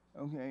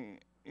 Okay.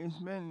 It's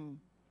been,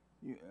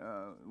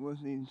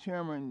 with the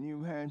chairman,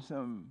 you've had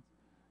some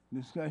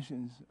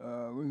discussions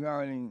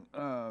regarding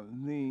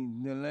the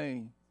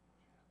delay,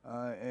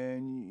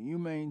 and you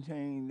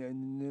maintain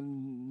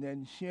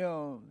that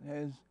Shell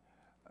has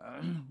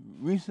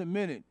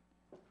resubmitted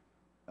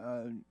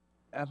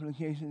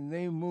applications.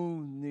 They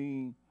moved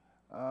the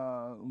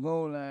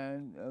goal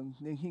line.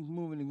 They keep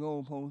moving the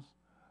goalposts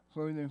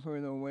further and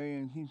further away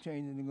and keep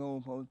changing the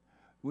goalposts.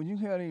 Would you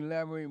care to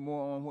elaborate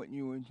more on what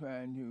you were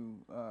trying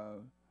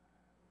to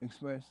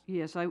express?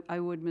 Yes, I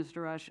would,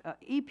 Mr. Rush.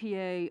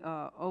 EPA,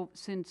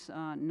 since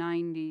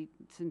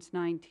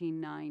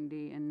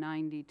 1990 and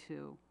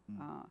 92,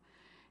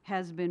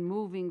 has been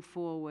moving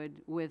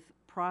forward with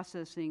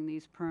processing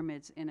these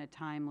permits in a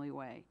timely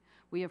way.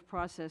 We have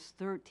processed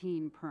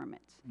 13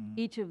 permits.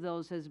 Each of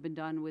those has been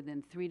done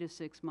within 3 to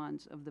 6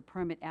 months of the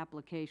permit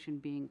application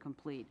being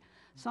complete.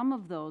 Some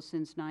of those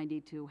since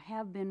 92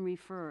 have been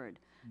referred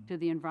to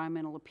the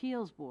Environmental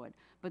Appeals Board,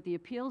 but the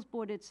Appeals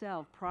Board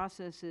itself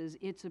processes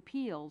its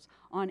appeals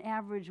on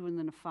average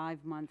within a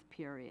 5-month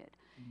period.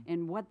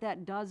 And what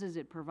that does is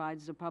it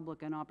provides the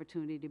public an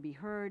opportunity to be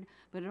heard,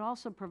 but it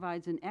also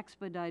provides an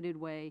expedited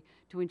way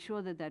to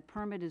ensure that that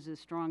permit is as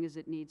strong as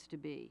it needs to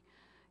be.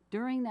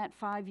 During that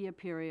 5-year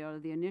period, or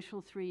the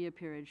initial 3-year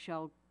period,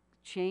 Shell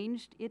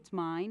changed its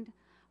mind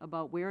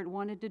about where it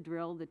wanted to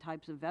drill, the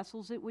types of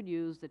vessels it would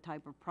use, the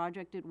type of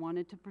project it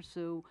wanted to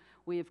pursue.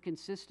 We have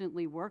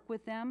consistently worked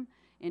with them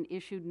and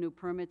issued new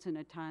permits in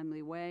a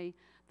timely way.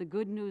 The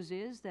good news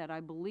is that I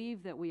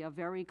believe that we are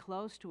very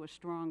close to a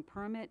strong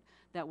permit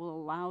that will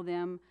allow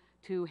them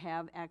to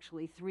have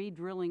actually 3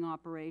 drilling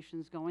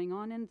operations going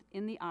on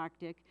in the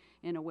Arctic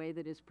in a way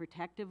that is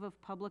protective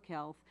of public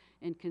health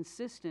and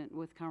consistent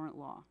with current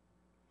law.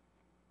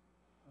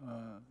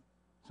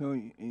 So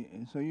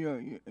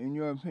in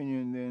your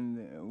opinion,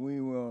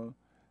 then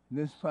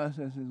this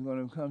process is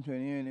going to come to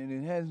an end,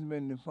 and it hasn't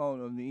been the fault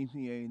of the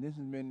EPA. This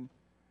has been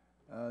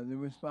the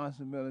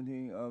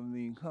responsibility of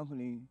the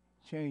company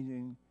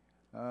changing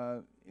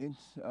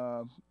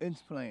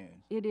its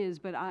plans. It is,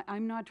 but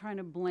I'm not trying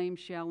to blame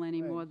Shell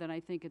any more than I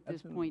think at this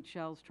Absolutely. point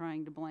Shell's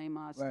trying to blame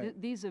us. Right.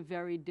 These are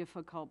very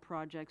difficult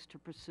projects to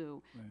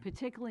pursue. Right.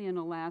 Particularly in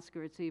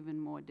Alaska, it's even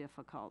more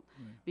difficult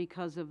Right.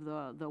 because of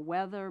the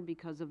weather,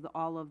 because of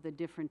all of the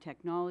different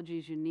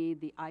technologies you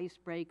need, the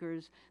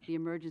icebreakers, the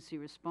emergency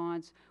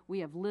response. We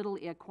have little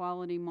air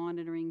quality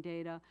monitoring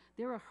data.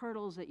 There are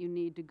hurdles that you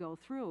need to go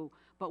through,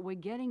 but we're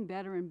getting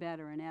better and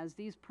better, and as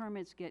these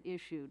permits get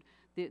issued,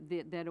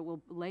 that it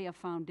will lay a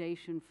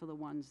foundation for the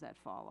ones that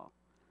follow.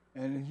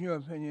 And it's your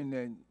opinion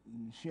that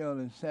Shell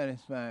is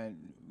satisfied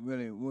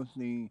really with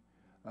the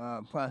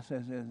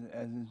process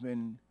as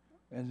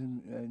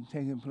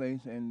taking place,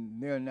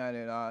 and they're not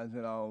at odds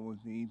at all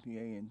with the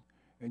EPA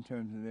in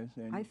terms of this?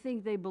 And I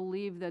think they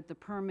believe that the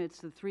permits,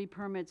 the 3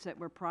 permits that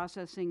we're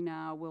processing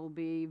now, will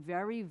be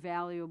very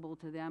valuable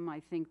to them. I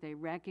think they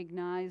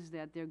recognize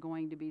that they're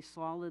going to be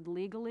solid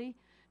legally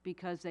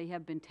because they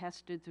have been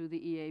tested through the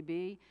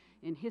EAB.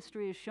 And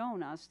history has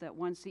shown us that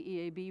once the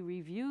EAB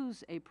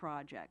reviews a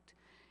project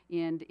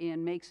and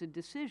makes a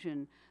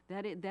decision,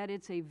 that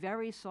it's a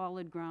very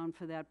solid ground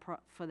for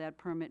that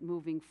permit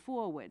moving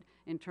forward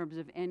in terms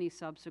of any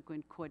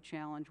subsequent court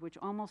challenge, which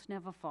almost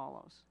never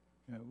follows.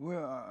 yeah,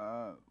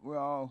 we're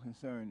all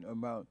concerned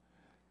about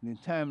the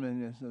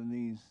timeliness of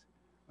these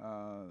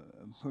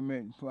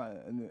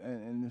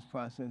in this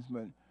process,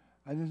 but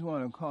I just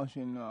want to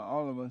caution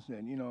all of us that,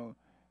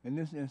 in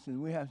this instance,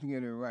 we have to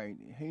get it right.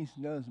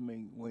 Haste does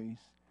make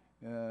waste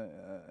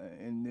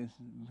in this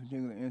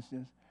particular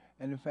instance,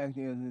 and the fact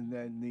is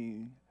that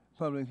the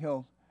public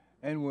health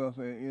and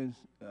welfare is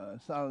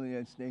solidly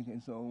at stake,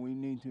 and so we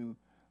need to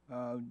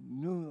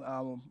do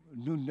our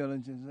due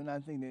diligence, and I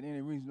think that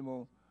any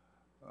reasonable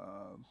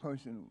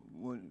person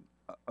would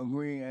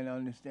agree and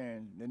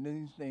understand that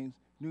these things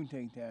do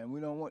take time. We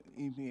don't want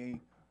EPA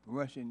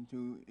rushing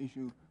to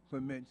issue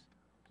permits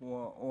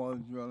for oil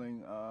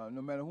drilling,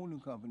 no matter who the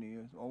company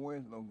is or where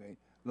it's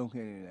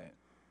located at.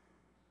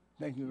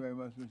 Thank you very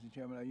much, Mr.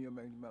 Chairman. I yield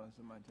back the balance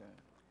of my time.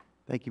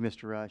 Thank you,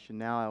 Mr. Rush. And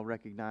now I'll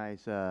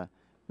recognize a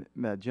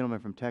gentleman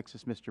from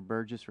Texas, Mr.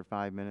 Burgess, for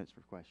 5 minutes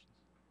for questions.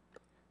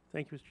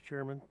 Thank you, Mr.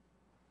 Chairman.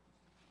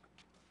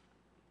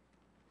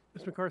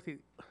 Ms. McCarthy,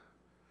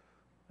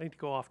 I need to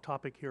go off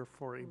topic here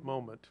for a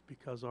moment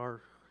because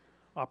our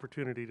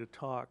opportunity to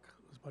talk,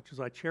 as much as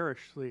I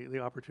cherish the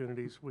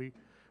opportunities, we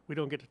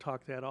don't get to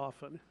talk that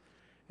often.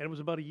 And it was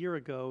about a year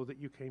ago that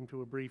you came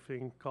to a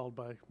briefing called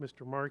by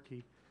Mr.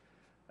 Markey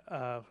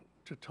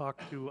to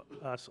talk to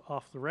us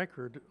off the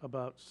record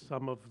about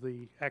some of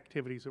the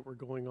activities that were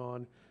going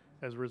on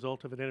as a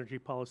result of an energy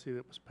policy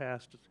that was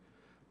passed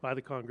by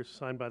the Congress,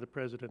 signed by the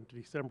President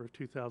in December of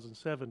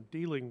 2007,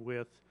 dealing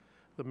with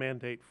the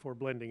mandate for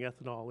blending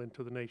ethanol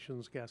into the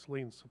nation's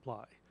gasoline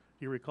supply.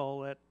 Do you recall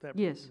that?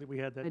 Yes, that we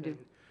had that I do.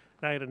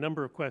 And I had a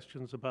number of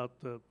questions about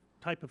the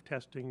type of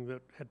testing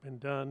that had been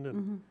done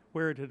and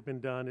where it had been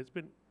done. It's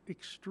been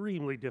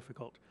extremely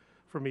difficult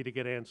for me to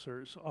get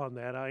answers on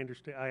that. I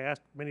understand. I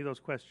asked many of those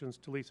questions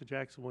to Lisa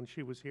Jackson when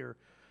she was here,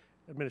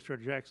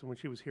 Administrator Jackson, when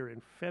she was here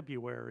in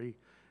February,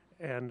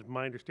 and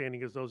my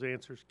understanding is those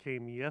answers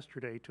came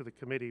yesterday to the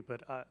committee,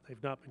 but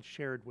they've not been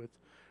shared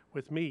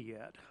with me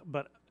yet.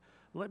 But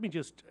let me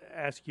just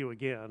ask you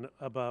again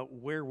about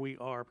where we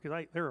are,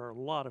 because there are a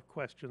lot of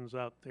questions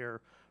out there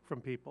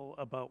from people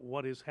about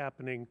what is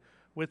happening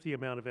with the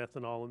amount of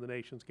ethanol in the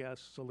nation's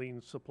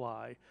gasoline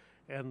supply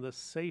and the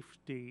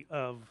safety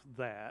of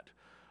that.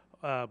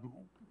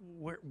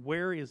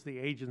 Where is the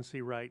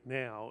agency right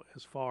now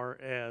as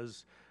far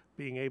as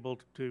being able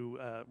to,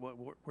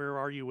 where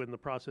are you in the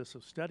process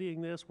of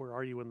studying this? Where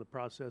are you in the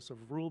process of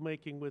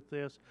rulemaking with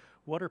this?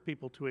 What are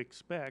people to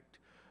expect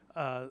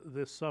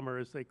this summer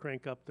as they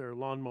crank up their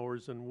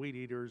lawnmowers and weed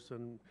eaters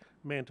and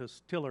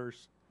Mantis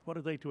tillers? What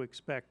are they to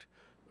expect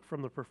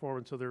from the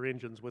performance of their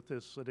engines with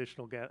this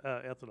additional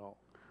ethanol?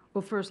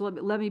 Well, first,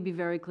 let me be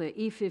very clear.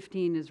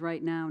 E15 is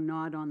right now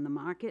not on the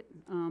market.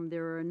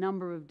 There are a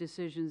number of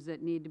decisions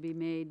that need to be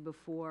made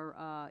before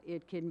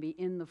it can be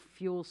in the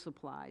fuel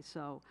supply.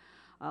 So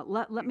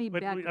let me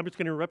But back. I'm just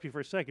going to interrupt you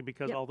for a second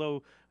because Yep.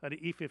 although the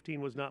E15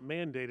 was not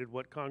mandated,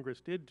 what Congress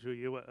did to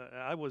you,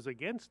 I was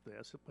against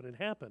this when it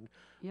happened,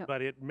 Yep.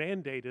 but it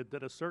mandated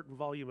that a certain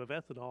volume of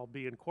ethanol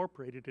be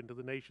incorporated into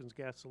the nation's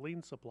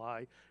gasoline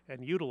supply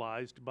and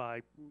utilized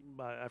by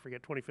I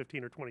forget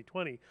 2015 or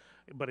 2020.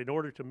 But in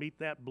order to meet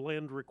that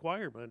blend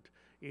requirement,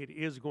 it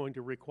is going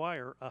to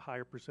require a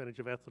higher percentage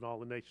of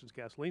ethanol in the nation's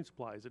gasoline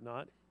supply, is it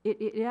not?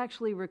 It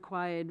actually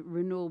required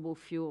renewable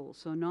fuel,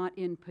 so not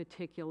in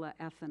particular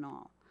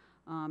ethanol.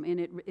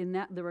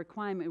 The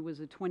requirement was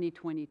a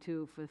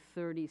 2022 for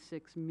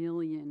 36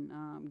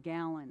 million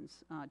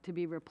gallons to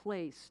be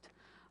replaced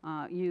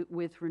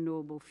with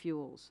renewable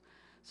fuels.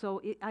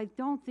 So I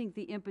don't think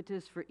the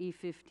impetus for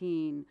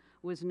E15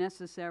 was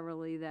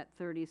necessarily that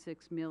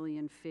 36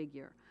 million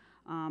figure.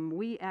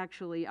 We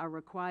actually are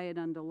required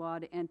under law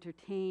to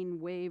entertain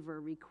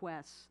waiver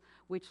requests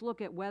which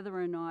look at whether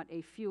or not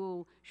a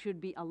fuel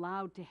should be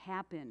allowed to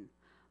happen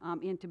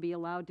and to be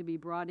allowed to be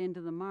brought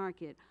into the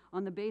market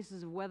on the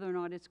basis of whether or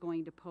not it's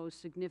going to pose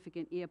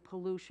significant air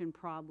pollution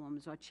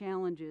problems or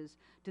challenges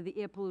to the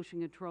air pollution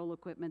control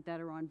equipment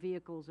that are on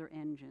vehicles or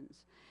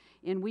engines.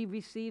 And we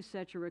received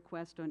such a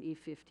request on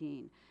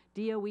E15.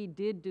 DOE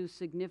did do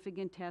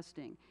significant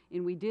testing,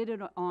 and we did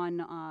it on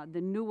the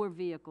newer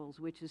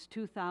vehicles, which is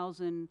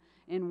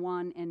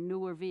 2001 and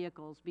newer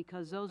vehicles,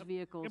 because those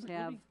vehicles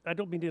have... I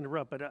don't mean to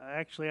interrupt, but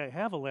actually I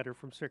have a letter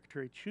from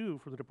Secretary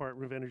Chu from the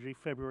Department of Energy,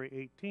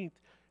 February 18th,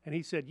 and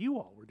he said you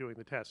all were doing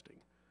the testing.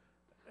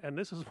 And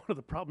this is one of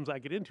the problems I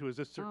get into, is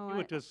this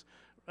circuitous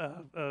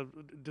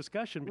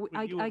discussion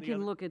between you and I the can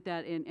other. look at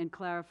that and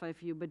clarify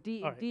for you, but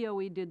All right.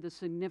 DOE did the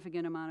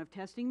significant amount of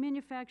testing.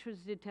 Manufacturers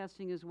did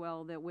testing as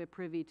well that we're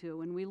privy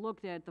to, and we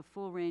looked at the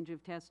full range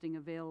of testing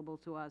available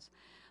to us.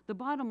 The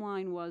bottom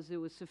line was there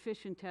was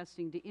sufficient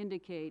testing to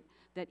indicate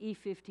that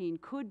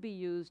E15 could be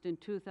used in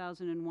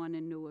 2001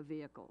 and newer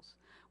vehicles.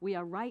 We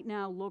are right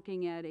now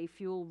looking at a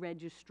fuel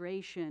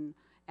registration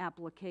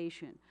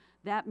application.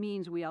 That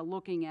means we are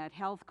looking at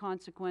health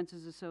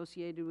consequences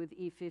associated with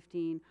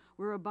E15.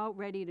 We're about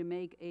ready to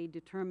make a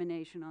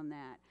determination on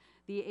that.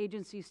 The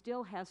agency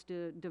still has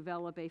to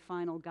develop a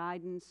final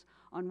guidance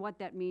on what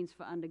that means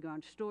for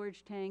underground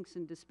storage tanks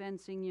and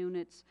dispensing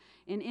units,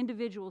 and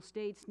individual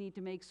states need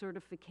to make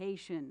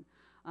certification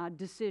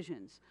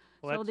decisions.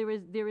 Well, So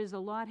there is a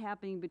lot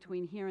happening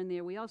between here and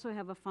there. We also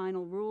have a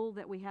final rule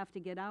that we have to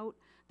get out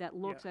that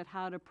looks at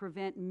how to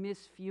prevent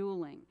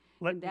misfueling.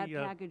 Let And that me,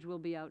 package will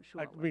be out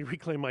shortly. Let me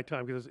reclaim my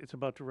time because it's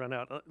about to run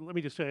out. Let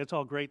me just say, it's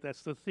all great.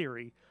 That's the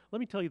theory. Let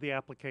me tell you the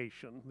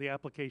application. The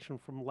application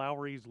from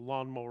Lowry's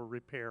Lawnmower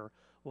Repair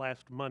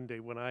last Monday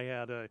when I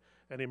had an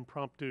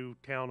impromptu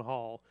town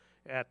hall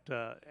at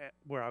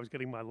where I was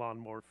getting my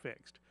lawnmower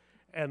fixed.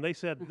 And they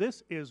said,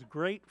 this is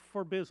great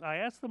for business. I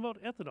asked them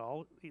about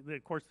ethanol,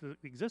 of course, the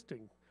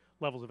existing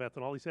levels of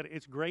ethanol. He said,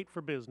 it's great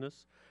for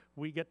business.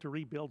 We get to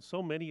rebuild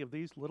so many of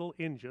these little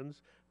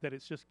engines that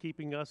it's just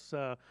keeping us,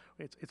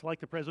 it's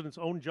like the president's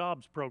own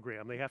jobs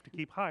program. They have to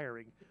keep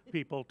hiring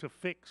people to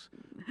fix,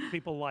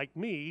 people like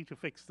me to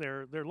fix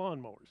their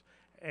lawnmowers.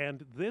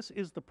 And this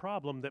is the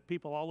problem that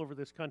people all over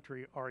this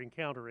country are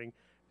encountering.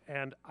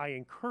 And I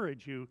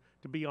encourage you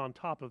to be on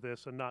top of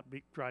this and not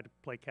try to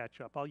play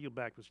catch up. I'll yield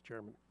back, Mr.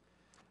 Chairman.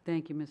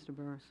 Thank you, Mr.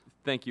 Burris.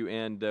 Thank you,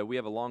 and we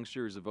have a long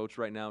series of votes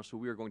right now, so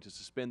we are going to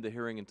suspend the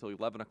hearing until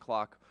 11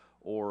 o'clock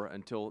or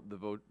until the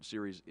vote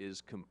series is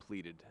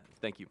completed.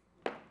 Thank you.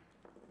 Okay,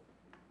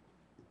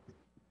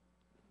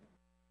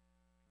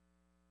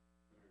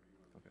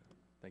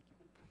 thank you.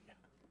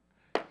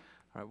 All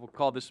right, we'll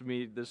call this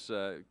committee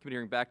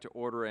hearing back to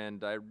order,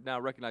 and I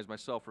now recognize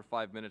myself for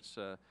 5 minutes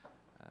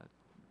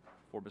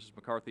for Mrs.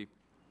 McCarthy.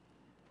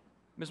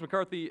 Ms.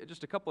 McCarthy,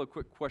 just a couple of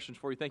quick questions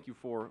for you. Thank you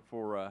for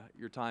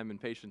your time and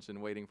patience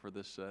in waiting for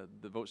this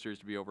the vote series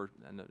to be over,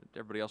 and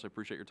everybody else, I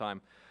appreciate your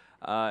time.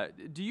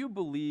 Do you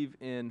believe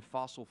in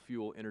fossil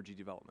fuel energy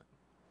development?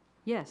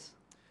 Yes.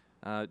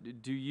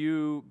 Do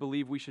you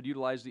believe we should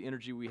utilize the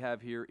energy we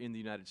have here in the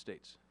United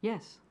States?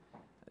 Yes.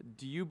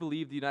 Do you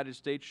believe the United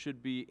States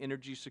should be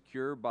energy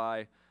secure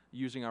by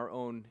using our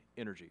own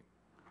energy?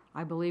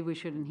 I believe we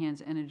should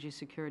enhance energy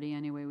security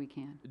any way we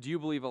can. Do you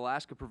believe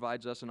Alaska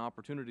provides us an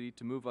opportunity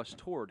to move us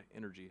toward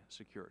energy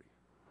security?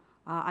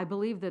 I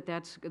believe that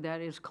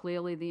that is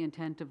clearly the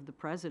intent of the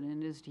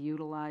president, is to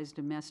utilize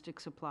domestic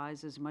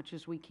supplies as much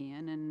as we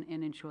can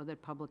and ensure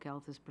that public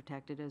health is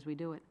protected as we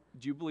do it.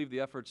 Do you believe the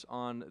efforts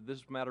on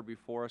this matter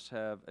before us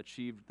have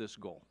achieved this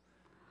goal?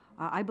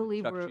 I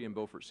believe Chukchi and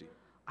Beaufort Sea.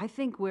 I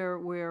think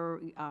we're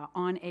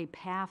on a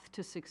path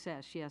to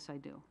success. Yes, I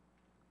do.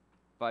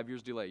 5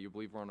 years delay. You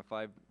believe we're on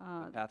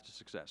a path to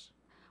success?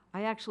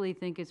 I actually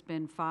think it's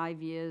been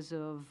 5 years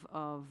of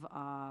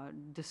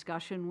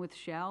discussion with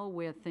Shell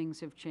where things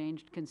have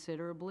changed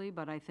considerably,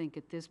 but I think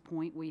at this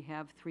point we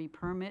have 3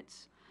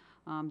 permits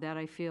that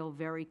I feel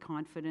very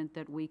confident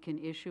that we can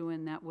issue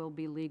and that will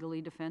be legally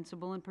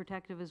defensible and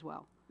protective as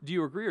well. Do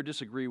you agree or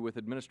disagree with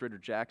Administrator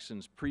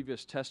Jackson's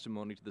previous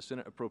testimony to the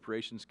Senate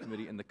Appropriations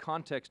Committee in the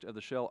context of the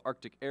Shell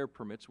Arctic air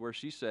permits, where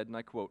she said, and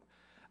I quote,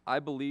 "I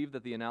believe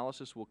that the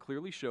analysis will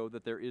clearly show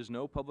that there is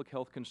no public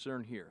health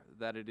concern here,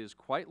 that it is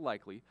quite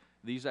likely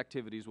these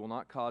activities will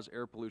not cause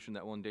air pollution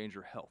that will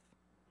endanger health."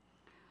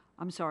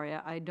 I'm sorry,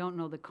 I don't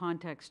know the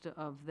context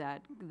of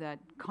that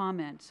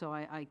comment, so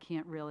I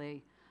can't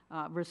really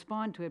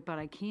respond to it, but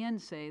I can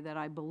say that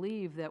I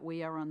believe that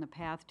we are on the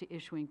path to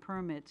issuing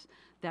permits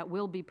that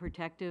will be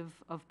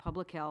protective of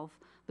public health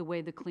the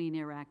way the Clean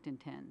Air Act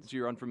intends. So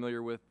you're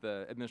unfamiliar with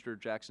Administrator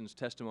Jackson's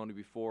testimony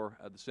before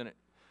the Senate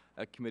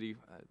committee.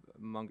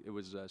 It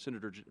was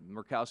Senator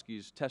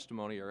Murkowski's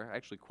testimony, or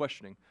actually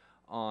questioning,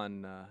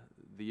 on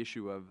the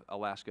issue of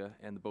Alaska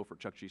and the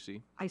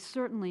Beaufort-Chukchi. I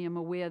certainly am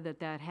aware that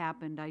that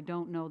happened. I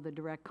don't know the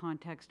direct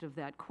context of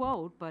that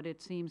quote, but it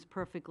seems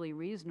perfectly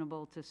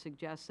reasonable to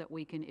suggest that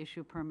we can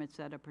issue permits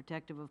that are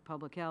protective of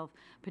public health,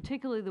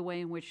 particularly the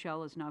way in which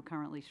Shell is now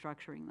currently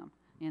structuring them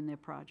in their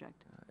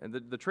project. And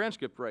the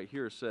transcript right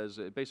here says,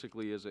 it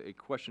basically is a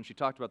question. She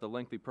talked about the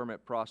lengthy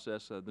permit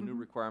process, the new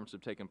requirements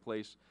have taken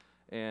place,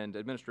 and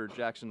Administrator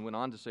Jackson went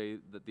on to say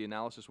that the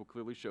analysis will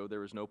clearly show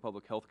there is no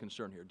public health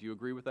concern here. Do you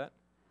agree with that?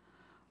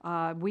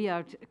 We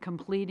are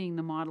completing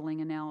the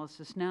modeling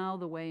analysis now,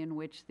 the way in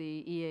which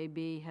the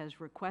EAB has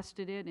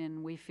requested it,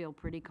 and we feel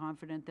pretty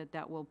confident that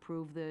that will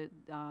prove the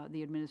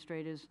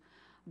administrators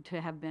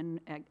to have been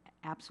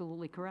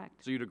absolutely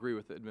correct. So you'd agree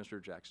with Administrator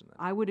Jackson then?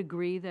 I would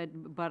agree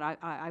that, but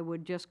I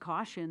would just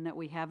caution that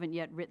we haven't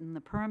yet written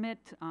the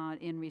permit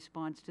in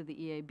response to the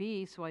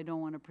EAB, so I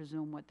don't want to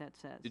presume what that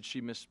says. Did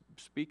she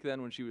misspeak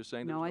then when she was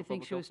saying No, there's I think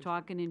public she health was concern?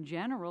 talking in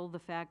general, the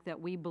fact that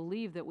we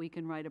believe that we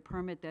can write a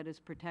permit that is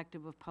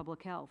protective of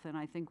public health, and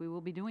I think we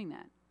will be doing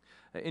that.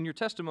 In your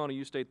testimony,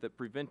 you state that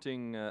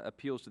preventing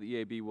appeals to the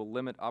EAB will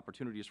limit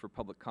opportunities for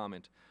public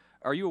comment.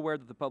 Are you aware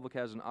that the public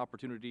has an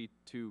opportunity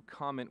to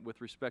comment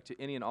with respect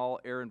to any and all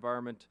air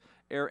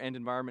and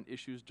environment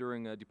issues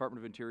during Department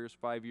of Interior's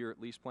 5-year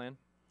lease plan?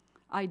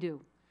 I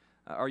do.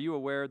 Are you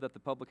aware that the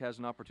public has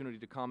an opportunity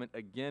to comment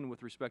again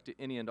with respect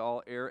to any and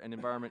all air and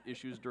environment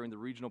issues during the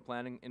regional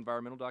planning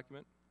environmental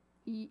document?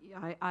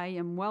 I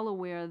am well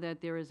aware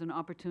that there is an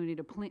opportunity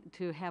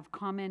to have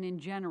comment in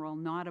general,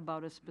 not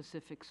about a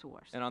specific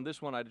source. And on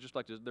this one, I'd just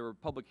like to, there were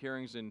public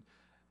hearings in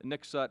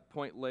Niksut,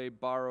 Point Lay,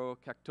 Barrow,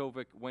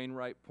 Kaktovik,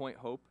 Wainwright, Point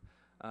Hope,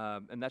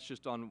 and that's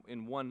just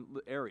in one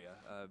area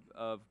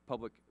of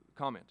public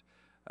comment.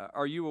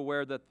 Are you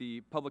aware that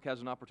the public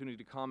has an opportunity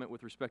to comment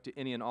with respect to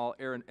any and all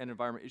air and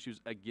environment issues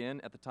again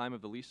at the time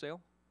of the lease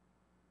sale?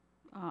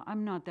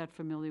 I'm not that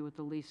familiar with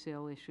the lease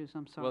sale issues,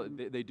 I'm sorry.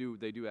 Well, they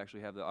do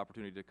actually have the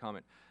opportunity to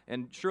comment.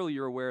 And surely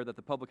you're aware that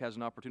the public has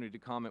an opportunity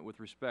to comment with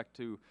respect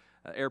to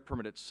air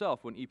permit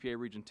itself when EPA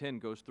Region 10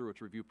 goes through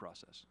its review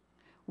process.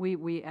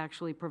 We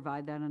actually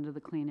provide that under the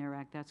Clean Air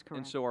Act, that's correct.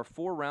 And so are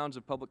 4 rounds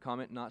of public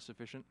comment not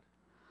sufficient?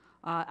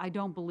 I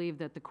don't believe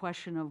that the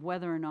question of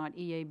whether or not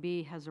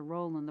EAB has a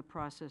role in the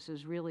process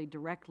is really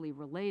directly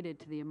related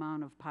to the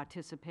amount of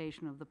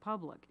participation of the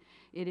public.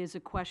 It is a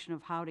question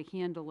of how to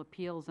handle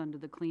appeals under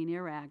the Clean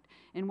Air Act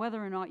and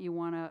whether or not you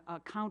want to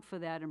account for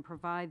that and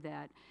provide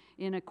that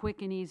in a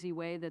quick and easy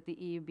way that the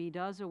EAB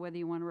does, or whether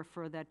you want to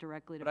refer that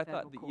directly to federal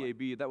court. But I thought the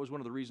EAB, that was one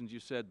of the reasons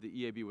you said the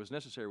EAB was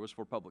necessary, was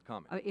for public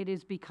comment. It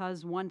is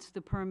because once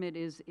the permit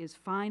is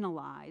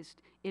finalized,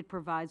 it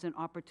provides an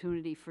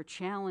opportunity for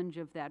challenge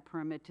of that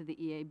permit to the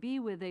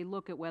EAB, where they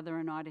look at whether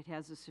or not it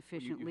has a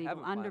sufficient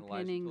legal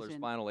underpinnings. There's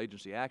final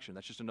agency action.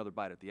 That's just another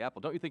bite at the apple.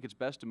 Don't you think it's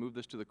best to move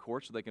this to the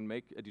court so they can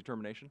make a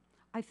determination?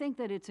 I think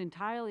that it's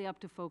entirely up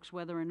to folks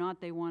whether or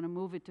not they want to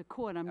move it to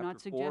court. I'm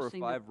not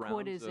suggesting that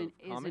court isn't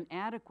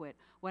adequate.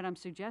 What I'm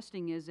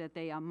suggesting is that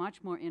they are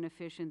much more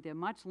inefficient. They're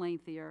much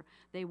lengthier.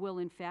 They will,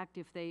 in fact,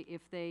 if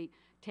they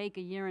take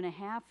a year and a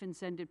half and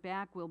send it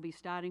back, we'll be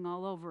starting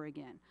all over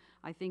again.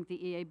 I think the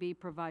EAB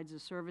provides a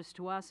service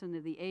to us and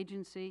to the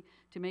agency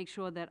to make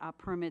sure that our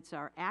permits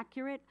are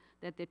accurate,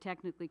 that they're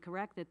technically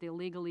correct, that they're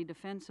legally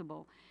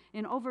defensible.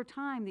 And over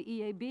time, the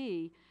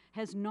EAB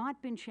has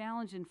not been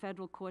challenged in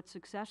federal court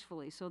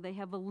successfully, so they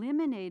have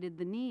eliminated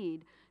the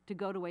need to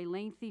go to a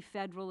lengthy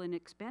federal and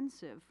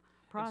expensive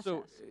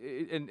process.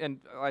 And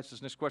I'll ask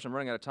this next question. I'm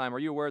running out of time. Are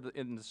you aware that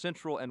in the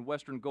central and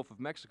western Gulf of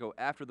Mexico,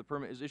 after the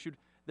permit is issued,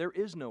 there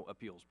is no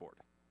appeals board?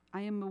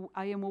 I am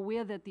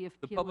aware that the appeal is to federal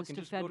court. The public can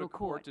just go to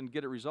court and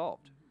get it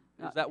resolved.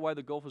 Is that why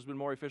the Gulf has been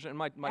more efficient? And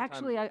my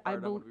actually, time is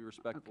expired. I want to be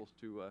respectful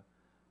to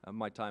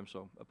my time,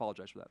 so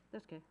apologize for that.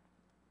 That's okay.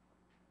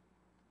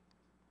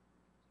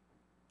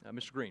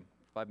 Mr. Green,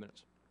 5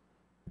 minutes.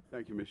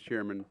 Thank you, Mr.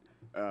 Chairman.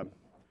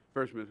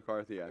 First, Ms.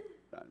 McCarthy, I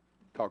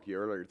talked to you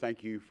earlier.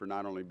 Thank you for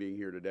not only being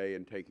here today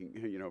and taking,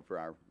 for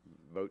our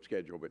vote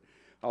schedule, but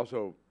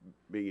also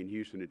being in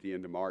Houston at the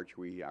end of March.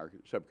 Our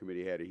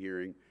subcommittee had a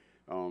hearing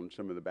on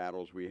some of the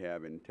battles we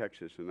have in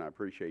Texas, and I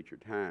appreciate your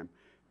time.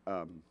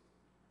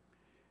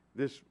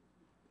 This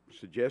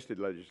suggested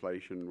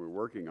legislation we're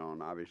working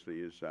on obviously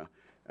is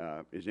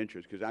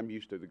interest, because I'm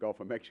used to the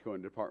Gulf of Mexico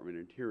and Department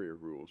of Interior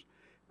rules.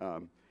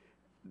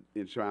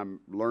 And so I'm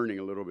learning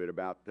a little bit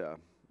about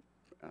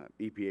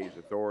EPA's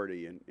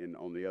authority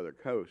on the other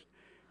coast.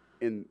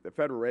 In the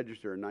Federal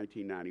Register in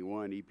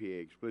 1991,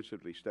 EPA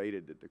explicitly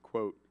stated that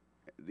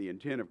the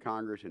intent of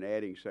Congress in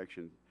adding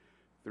Section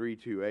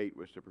 328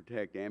 was to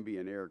protect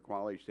ambient air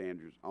quality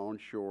standards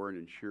onshore and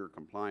ensure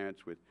compliance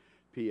with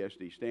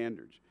PSD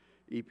standards.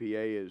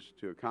 EPA is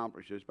to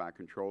accomplish this by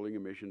controlling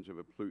emissions of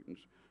pollutants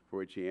for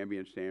which the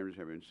ambient standards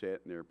have been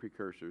set, and there are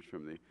precursors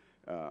from the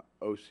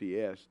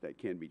OCS that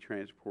can be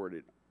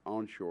transported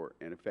onshore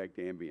and affect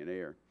ambient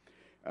air.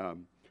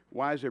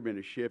 Why has there been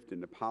a shift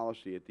in the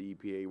policy at the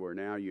EPA where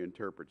now you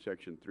interpret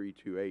Section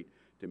 328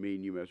 to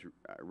mean you must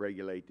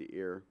regulate the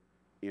air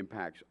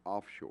impacts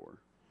offshore?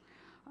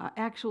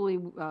 Actually,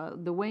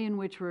 the way in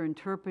which we're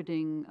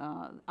interpreting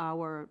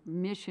our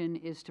mission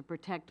is to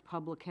protect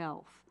public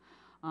health.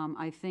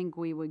 I think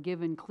we were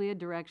given clear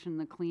direction in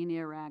the Clean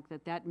Air Act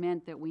that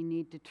meant that we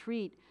need to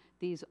treat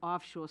these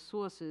offshore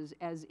sources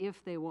as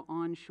if they were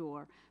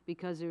onshore,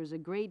 because there's a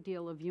great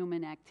deal of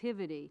human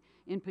activity,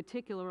 in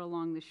particular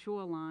along the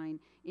shoreline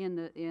in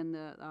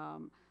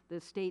the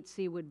state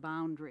seaward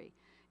boundary.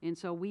 And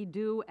so we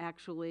do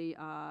actually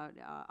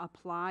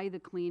apply the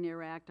Clean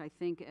Air Act, I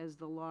think, as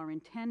the law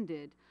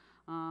intended,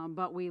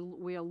 but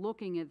we are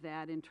looking at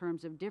that in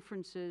terms of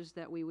differences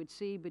that we would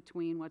see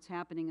between what's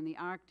happening in the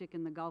Arctic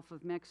and the Gulf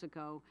of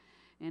Mexico,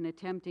 and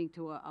attempting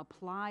to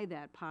apply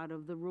that part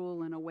of the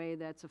rule in a way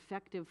that's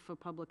effective for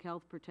public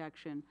health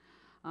protection,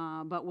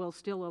 but will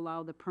still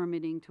allow the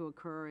permitting to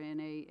occur in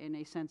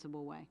a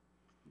sensible way.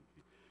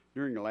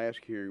 During the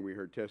last hearing, we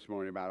heard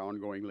testimony about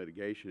ongoing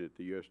litigation at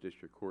the U.S.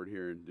 District Court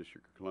here in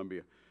District of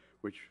Columbia,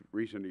 which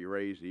recently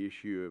raised the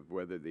issue of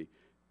whether the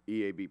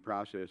EAB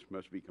process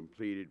must be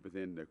completed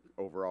within the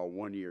overall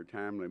one-year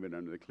time limit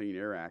under the Clean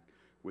Air Act,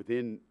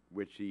 within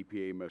which the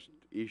EPA must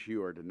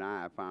issue or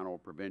deny a final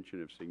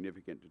prevention of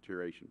significant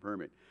deterioration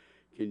permit.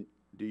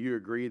 Do you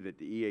agree that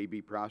the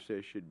EAB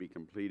process should be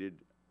completed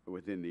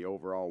within the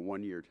overall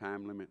one-year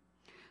time limit?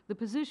 The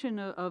position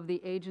of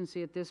the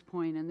agency at this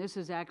point, and this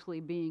is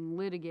actually being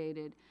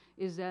litigated,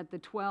 is that the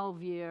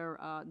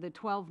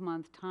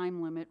 12-month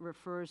time limit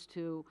refers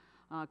to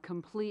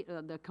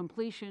the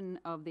completion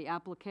of the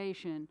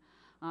application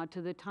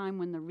to the time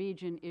when the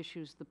region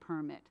issues the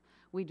permit.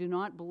 We do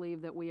not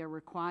believe that we are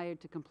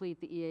required to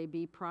complete the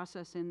EAB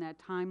process in that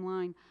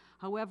timeline.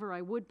 However,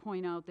 I would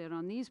point out that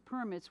on these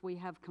permits, we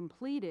have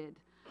completed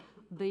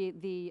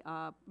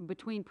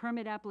between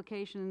permit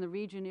application and the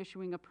region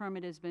issuing a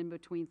permit has been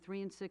between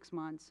 3 and 6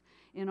 months,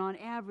 and on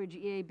average,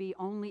 EAB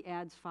only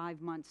adds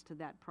 5 months to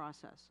that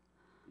process.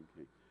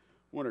 Okay.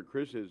 One of the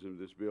criticisms of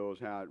this bill is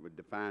how it would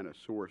define a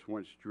source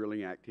once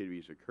drilling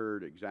activities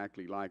occurred,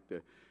 exactly like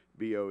the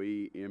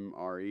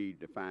BOE-MRE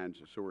defines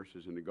the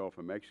sources in the Gulf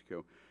of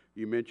Mexico.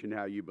 You mentioned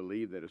how you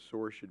believe that a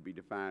source should be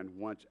defined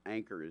once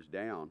anchor is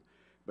down,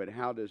 but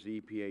how does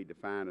the EPA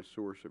define a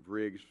source of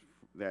rigs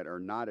that are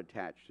not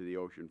attached to the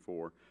ocean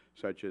floor,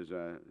 such as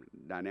a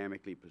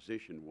dynamically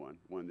positioned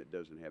one that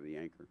doesn't have the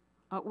anchor?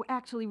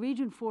 Actually,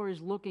 Region 4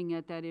 is looking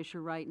at that issue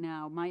right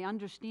now. My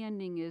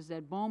understanding is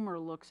that BOMER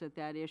looks at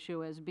that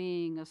issue as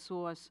being a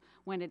source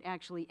when it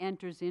actually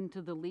enters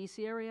into the lease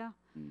area,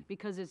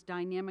 because it's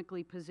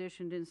dynamically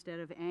positioned instead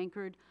of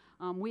anchored.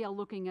 We are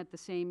looking at the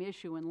same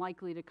issue and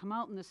likely to come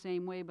out in the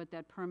same way, but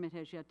that permit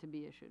has yet to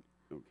be issued.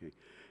 Okay.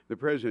 The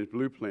President's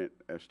blueprint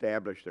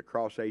established a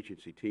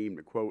cross-agency team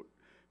to, quote,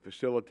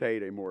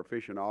 facilitate a more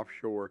efficient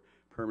offshore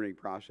permitting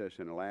process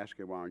in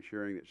Alaska while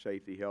ensuring that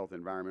safety, health, and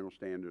environmental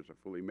standards are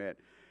fully met.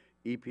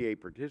 EPA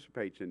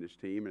participates in this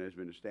team and has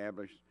been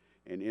established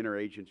an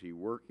interagency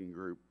working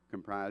group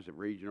comprised of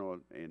regional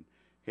and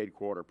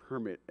headquarter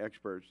permit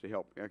experts to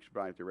help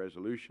expedite the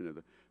resolution of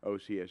the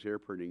OCS air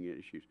permitting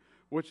issues.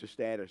 What's the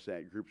status of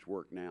that group's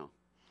work now?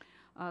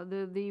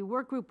 The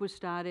work group was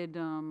started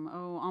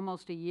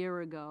almost a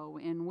year ago,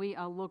 and we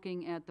are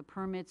looking at the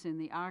permits in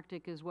the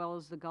Arctic as well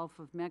as the Gulf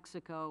of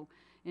Mexico,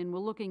 and we're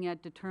looking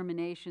at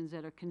determinations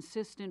that are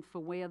consistent for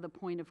where the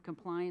point of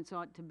compliance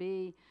ought to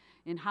be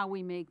and how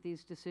we make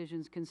these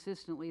decisions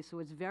consistently. So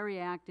it's very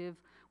active.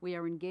 We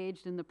are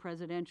engaged in the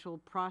presidential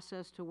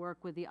process to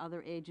work with the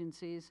other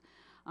agencies,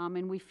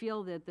 and we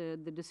feel that the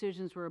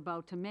decisions we're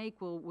about to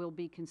make will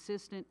be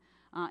consistent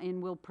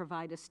and will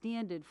provide a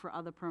standard for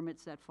other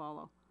permits that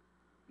follow.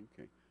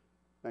 Okay.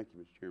 Thank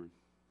you, Mr. Chairman.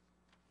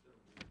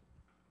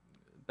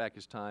 Back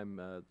is time.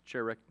 The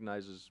chair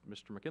recognizes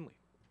Mr. McKinley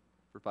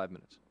for 5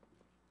 minutes.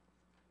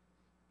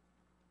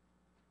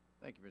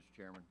 Thank you, Mr.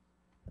 Chairman,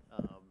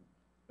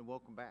 and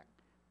welcome back.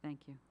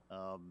 Thank you.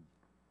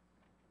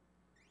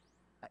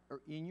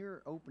 In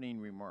your opening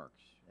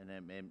remarks, and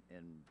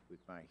with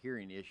my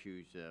hearing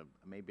issues,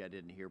 maybe I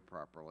didn't hear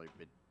properly,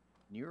 but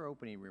in your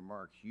opening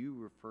remarks, you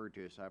referred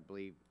to us, I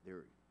believe,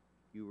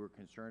 you were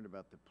concerned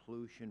about the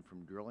pollution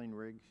from drilling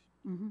rigs.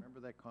 Mm-hmm. Remember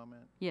that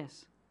comment?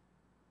 Yes.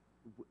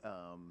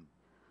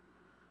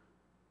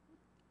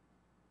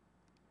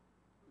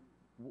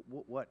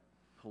 What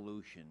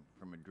pollution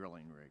from a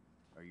drilling rig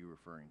are you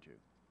referring to?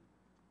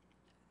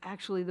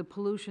 Actually, the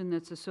pollution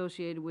that's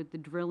associated with the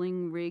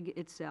drilling rig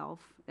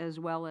itself, as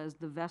well as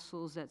the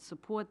vessels that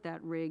support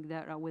that rig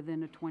that are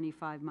within a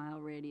 25-mile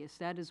radius.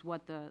 That is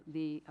what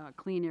the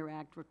Clean Air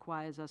Act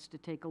requires us to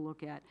take a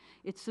look at.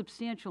 It's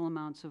substantial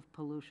amounts of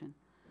pollution.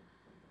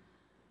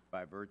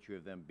 By virtue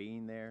of them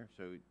being there,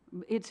 so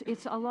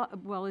It's a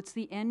lot, well, it's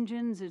the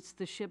engines, it's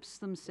the ships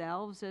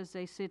themselves as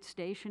they sit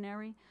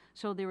stationary.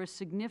 So there are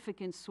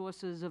significant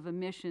sources of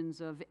emissions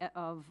of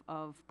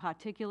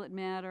particulate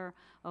matter,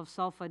 of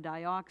sulfur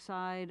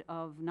dioxide,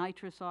 of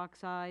nitrous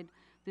oxide.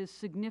 There's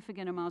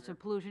significant amounts of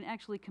pollution,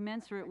 actually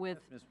commensurate with.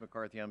 Ms.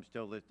 McCarthy, I'm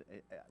still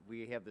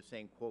we have the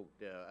same quote.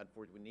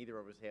 Unfortunately, neither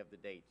of us have the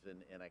dates,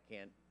 and I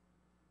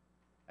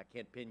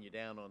can't pin you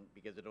down on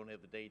because I don't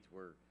have the dates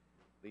where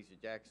Lisa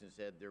Jackson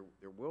said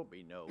there will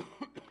be no.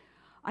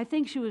 I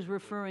think she was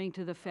referring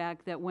to the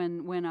fact that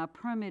when our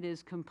permit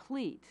is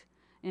complete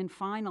and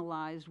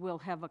finalized, we'll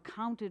have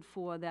accounted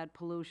for that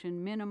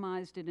pollution,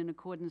 minimized it in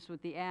accordance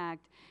with the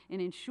Act, and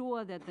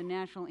ensure that the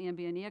National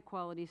Ambient Air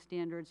Quality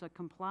Standards are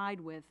complied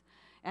with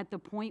at the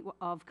point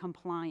of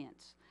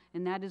compliance.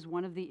 And that is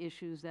one of the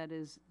issues that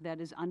is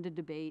under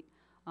debate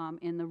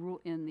in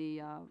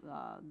the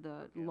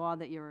law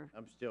that you're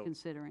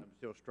considering. I'm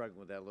still struggling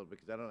with that a little bit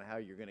because I don't know how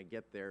you're going to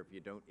get there if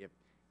you don't, if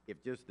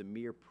just the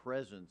mere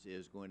presence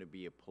is going to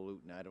be a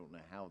pollutant. I don't know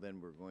how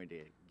then we're going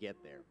to get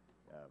there.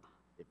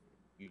 If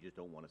you just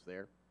don't want us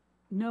there.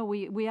 No,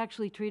 we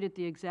actually treat it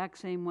the exact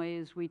same way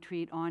as we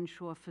treat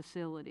onshore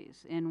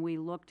facilities, and we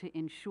look to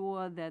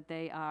ensure that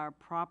they are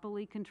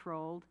properly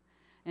controlled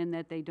and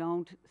that they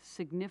don't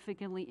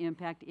significantly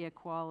impact air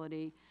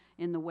quality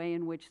in the way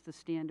in which the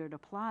standard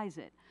applies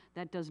it.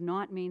 That does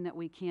not mean that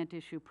we can't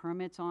issue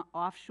permits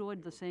offshore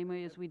the same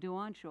way as we do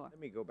onshore. Let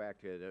me go back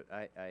to it.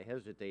 I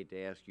hesitate to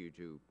ask you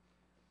to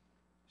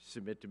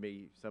submit to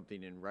me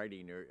something in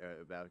writing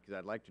about it because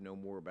I'd like to know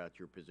more about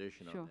your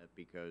position on that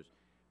because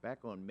back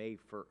on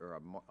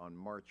on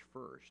March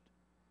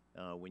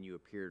 1st, when you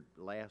appeared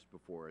last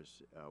before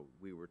us,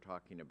 we were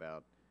talking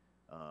about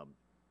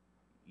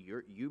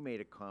you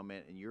made a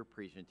comment in your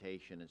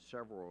presentation, and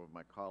several of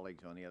my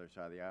colleagues on the other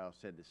side of the aisle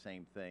said the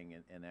same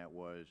thing, and that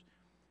was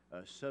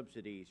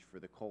subsidies for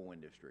the coal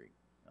industry.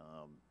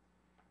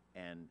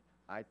 And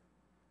I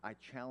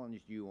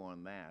challenged you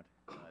on that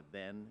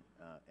then,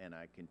 and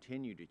I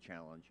continue to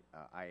challenge.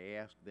 I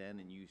asked then,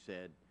 and you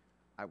said,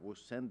 I will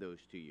send those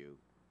to you.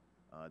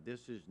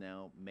 This is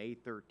now May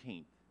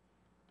 13th.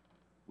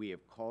 We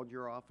have called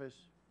your office,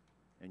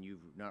 and you've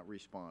not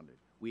responded.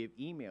 We have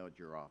emailed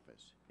your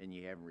office, and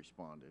you haven't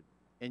responded,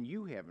 and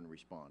you haven't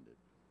responded.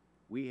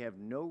 We have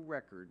no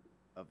record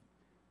of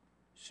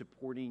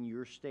supporting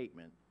your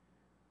statement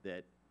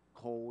that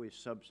coal is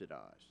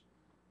subsidized,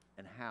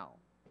 and how.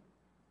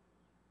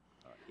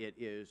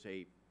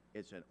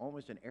 It's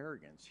almost an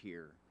arrogance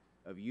here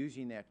of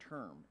using that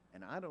term,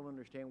 and I don't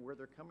understand where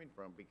they're coming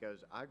from because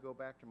I go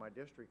back to my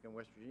district in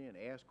West Virginia and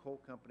ask coal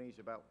companies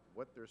about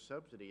what their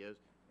subsidy is,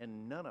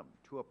 and none of them,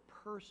 to a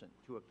person,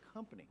 to a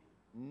company,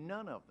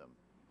 none of them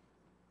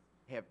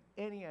have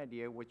any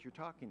idea what you're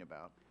talking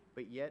about,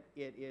 but yet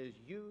it is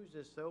used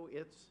as though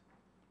it's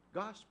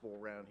gospel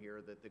around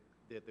here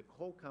that the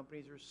coal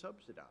companies are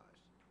subsidized.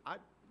 I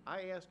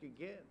ask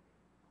again,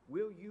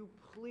 will you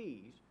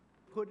please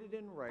put it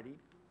in writing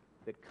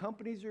that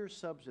companies are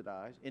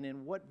subsidized and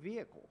in what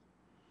vehicle?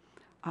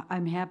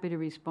 I'm happy to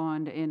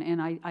respond,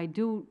 and I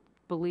do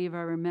believe I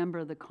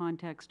remember the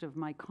context of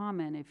my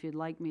comment if you'd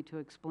like me to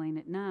explain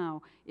it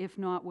now. If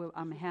not,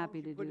 I'm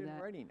happy to do put it that.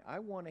 in writing. I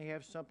want to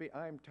have something.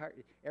 I'm tired.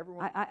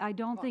 Everyone. I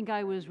don't think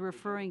I was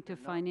referring to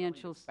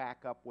financial.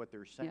 Back up what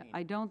they're saying. Yeah,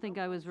 I don't think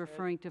I was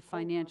referring to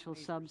financial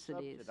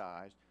subsidies.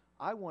 Subsidized.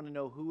 I want to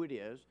know who it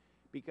is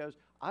because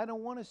I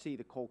don't want to see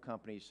the coal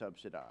companies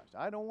subsidized.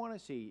 I don't want to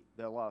see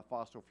a lot of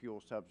fossil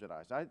fuels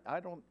subsidized.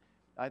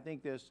 I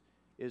think this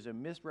is a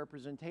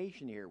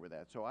misrepresentation here with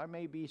that. So I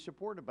may be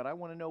supportive, but I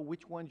want to know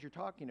which ones you're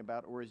talking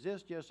about, or is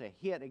this just a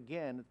hit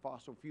again at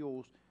fossil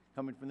fuels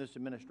coming from this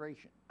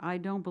administration? I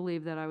don't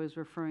believe that I was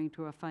referring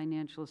to a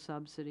financial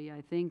subsidy.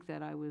 I think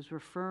that I was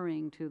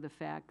referring to the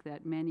fact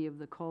that many of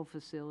the coal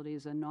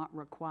facilities are not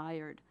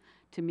required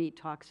to meet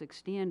toxic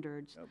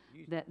standards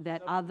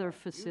that other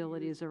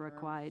facilities are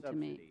required to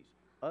meet.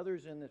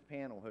 Others in this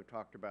panel have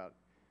talked about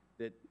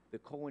that the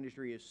coal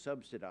industry is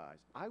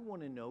subsidized. I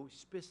want to know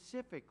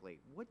specifically,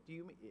 what do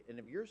you mean? And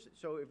if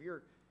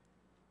you're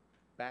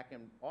backing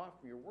off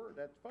from your word,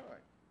 that's fine.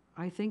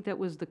 I think that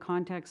was the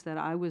context that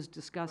I was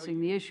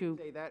discussing the issue.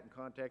 You say that in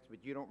context, but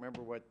you don't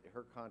remember what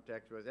her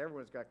context was.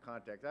 Everyone's got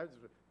context.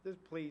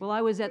 Just please. Well,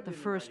 I was at the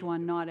first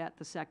one, not at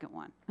the second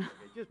one. Okay,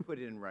 just put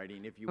it in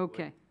writing if you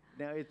Okay. would.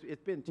 Now,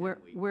 it's been 10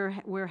 weeks.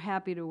 We're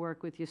happy to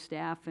work with your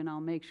staff, and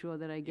I'll make sure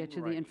that I get you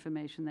the writing.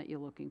 information that you're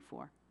looking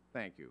for.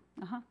 Thank you.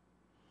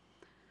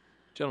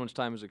 Gentleman's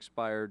time has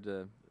expired.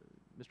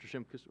 Mr.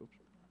 Shimkus,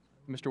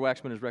 Mr.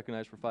 Waxman is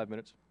recognized for 5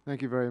 minutes.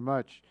 Thank you very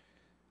much.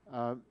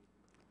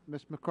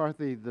 Ms.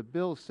 McCarthy, the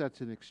bill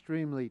sets an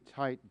extremely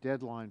tight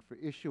deadline for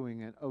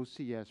issuing an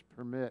OCS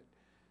permit,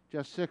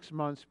 just 6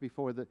 months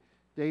before the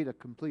date a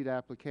complete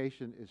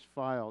application is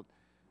filed.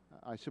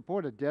 I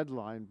support a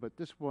deadline, but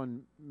this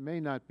one may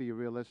not be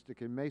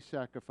realistic and may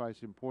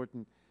sacrifice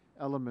important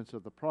elements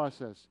of the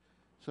process,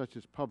 such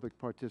as public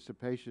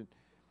participation.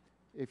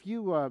 If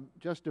you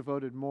just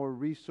devoted more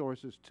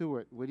resources to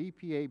it, would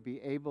EPA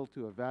be able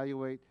to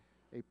evaluate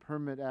a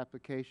permit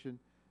application,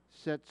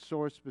 set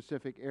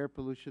source-specific air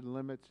pollution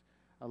limits,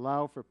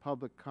 allow for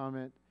public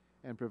comment,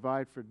 and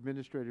provide for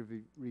administrative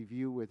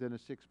review within a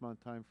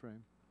 6-month time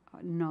frame?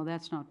 No,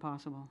 that's not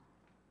possible.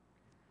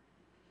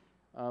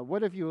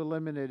 What if you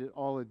eliminated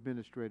all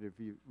administrative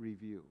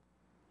review?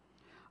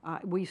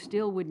 We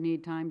still would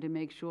need time to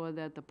make sure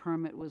that the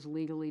permit was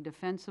legally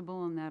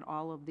defensible and that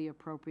all of the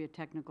appropriate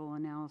technical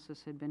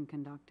analysis had been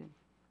conducted.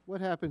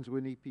 What happens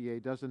when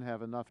EPA doesn't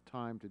have enough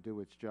time to do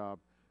its job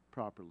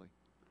properly?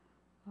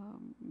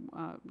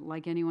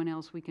 Like anyone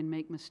else, we can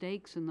make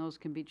mistakes, and those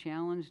can be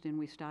challenged, and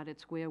we start at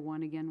square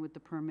one again with the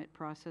permit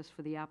process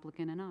for the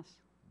applicant and us.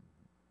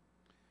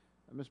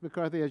 Ms.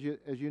 McCarthy, as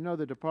you know,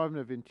 the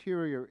Department of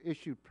Interior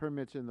issued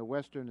permits in the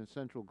western and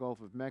central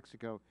Gulf of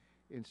Mexico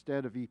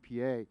instead of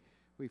EPA.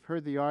 We've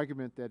heard the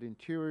argument that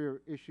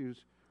Interior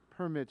issues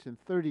permits in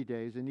 30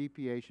 days and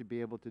EPA should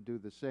be able to do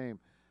the same.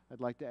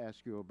 I'd like to ask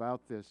you about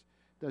this.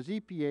 Does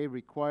EPA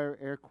require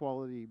air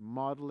quality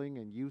modeling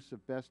and use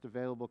of best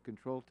available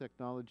control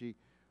technology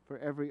for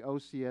every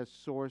OCS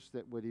source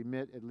that would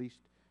emit at least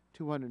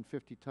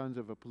 250 tons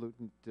of a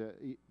pollutant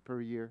per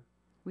year?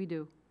 We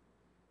do.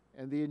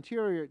 And the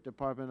Interior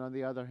Department, on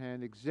the other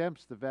hand,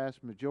 exempts the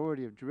vast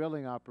majority of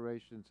drilling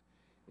operations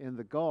in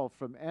the Gulf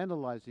from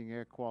analyzing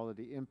air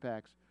quality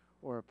impacts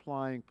or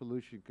applying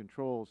pollution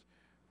controls.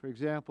 For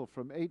example,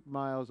 from 8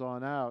 miles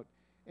on out,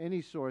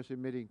 any source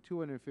emitting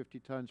 250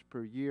 tons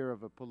per year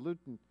of a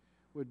pollutant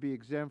would be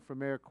exempt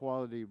from air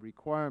quality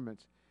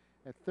requirements.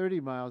 At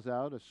 30 miles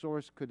out, a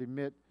source could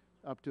emit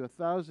up to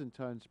 1,000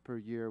 tons per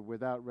year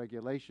without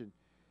regulation.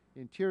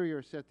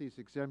 Interior set these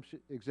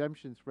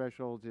exemption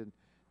thresholds in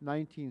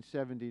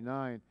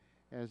 1979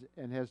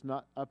 and has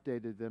not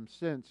updated them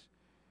since.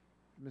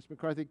 Ms.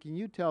 McCarthy, can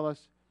you tell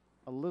us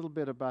a little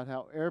bit about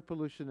how air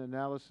pollution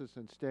analysis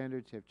and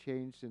standards have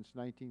changed since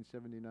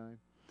 1979?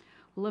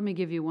 Well, let me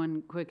give you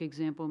one quick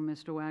example,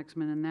 Mr.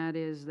 Waxman, and that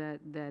is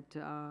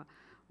that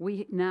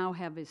we now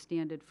have a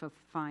standard for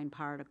fine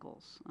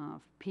particles,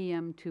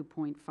 PM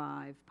 2.5,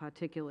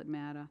 particulate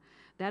matter.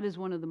 That is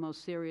one of the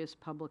most serious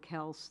public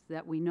healths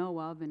that we know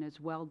of, and it's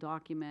well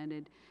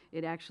documented.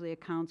 It actually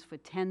accounts for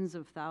tens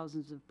of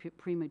thousands of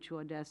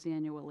premature deaths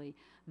annually.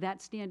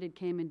 That standard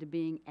came into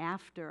being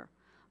after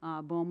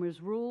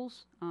Boehmer's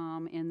rules,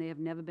 and they have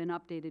never been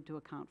updated to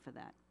account for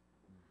that.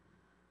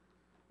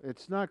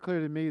 It's not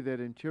clear to me that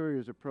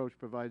Interior's approach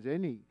provides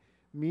any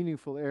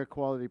meaningful air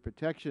quality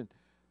protection.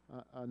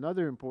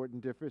 Another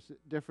important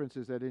difference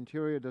is that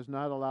Interior does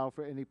not allow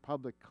for any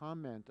public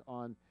comment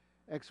on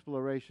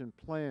exploration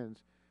plans,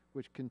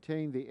 which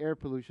contain the air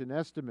pollution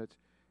estimates.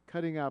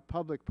 Cutting out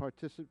public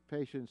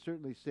participation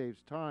certainly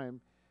saves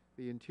time.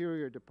 The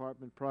Interior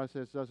Department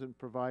process doesn't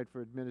provide for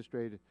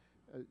administrative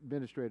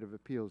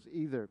appeals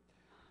either.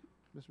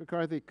 Ms.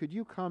 McCarthy, could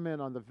you comment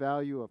on the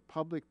value of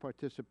public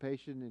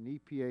participation in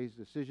EPA's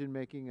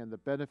decision-making and the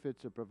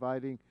benefits of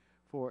providing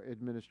for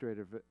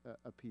administrative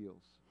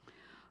appeals?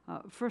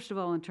 First of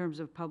all, in terms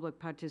of public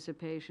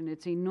participation,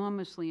 it's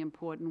enormously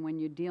important when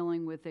you're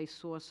dealing with a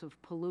source of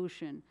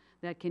pollution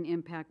that can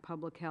impact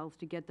public health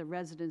to get the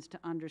residents to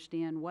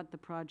understand what the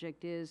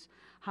project is,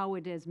 how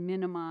it has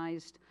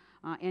minimized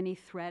any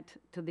threat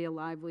to their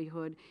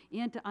livelihood,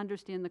 and to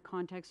understand the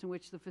context in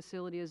which the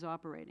facility is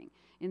operating.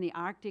 In the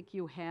Arctic,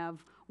 you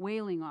have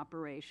whaling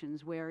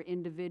operations where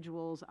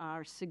individuals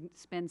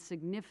spend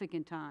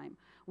significant time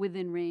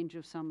within range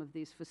of some of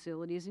these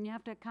facilities, and you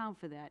have to account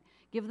for that.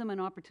 Give them an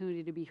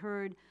opportunity to be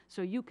heard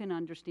so you can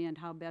understand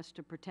how best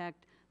to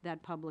protect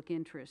that public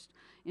interest.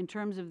 In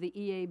terms of the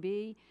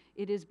EAB,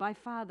 it is by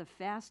far the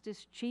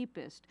fastest,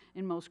 cheapest,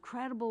 and most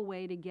credible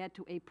way to get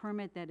to a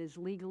permit that is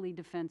legally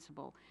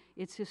defensible.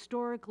 It's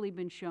historically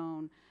been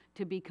shown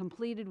to be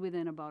completed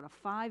within about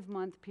a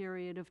 5-month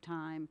period of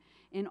time,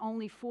 and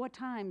only 4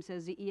 times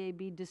has the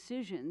EAB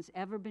decisions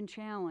ever been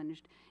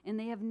challenged, and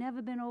they have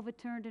never been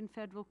overturned in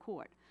federal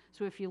court.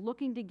 So if you're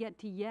looking to get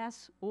to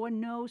yes or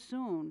no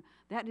soon,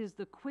 that is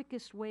the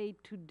quickest way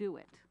to do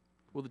it.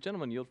 Will the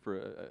gentleman yield for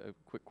a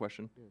quick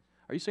question? Yes.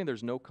 Are you saying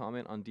there's no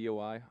comment on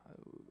DOI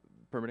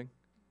permitting?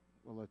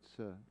 Well, let's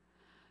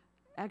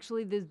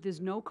Actually,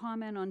 there's no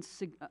comment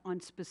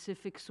on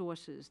specific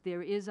sources.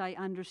 There is, I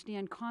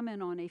understand,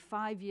 comment on a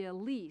 5-year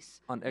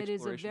lease. On that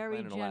is a exploration very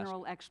plan in Alaska.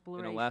 general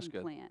exploration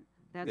Alaska, plan.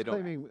 they That's don't.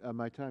 claiming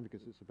my time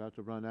because it's about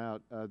to run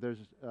out. There's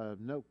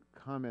no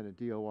comment at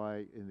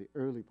DOI in the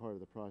early part of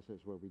the process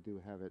where we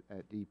do have it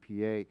at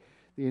EPA.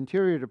 The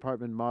Interior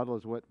Department model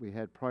is what we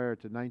had prior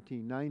to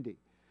 1990.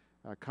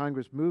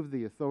 Congress moved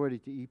the authority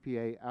to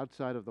EPA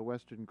outside of the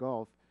Western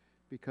Gulf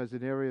because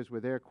in areas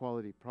with air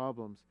quality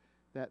problems,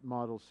 that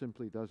model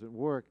simply doesn't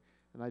work.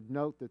 And I'd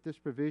note that this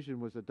provision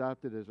was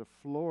adopted as a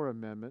floor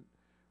amendment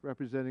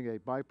representing a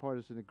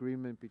bipartisan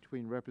agreement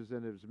between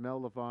Representatives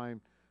Mel Levine,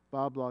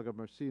 Bob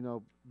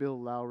Lagomarsino, Bill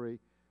Lowry,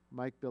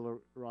 Mike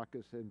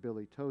Bilirakis and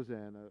Billy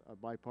Tozan, a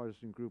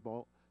bipartisan group,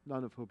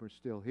 none of whom are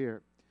still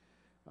here.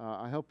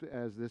 I hope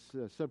as this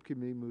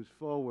subcommittee moves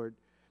forward,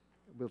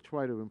 we'll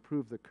try to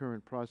improve the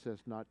current process,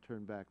 not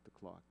turn back the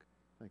clock.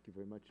 Thank you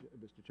very much,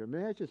 Mr. Chair.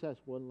 May I just ask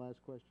one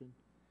last question?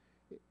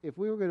 If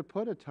we were going to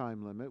put a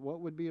time limit, what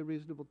would be a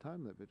reasonable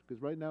time limit?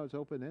 Because right now it's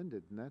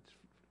open-ended, and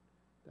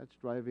that's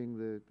driving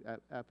the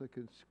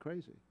applicants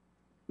crazy.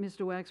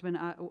 Mr.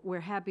 Waxman, we're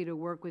happy to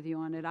work with you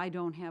on it. I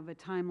don't have a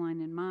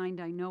timeline in mind.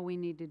 I know we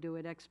need to do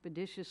it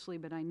expeditiously,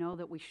 but I know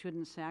that we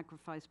shouldn't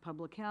sacrifice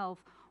public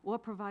health or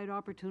provide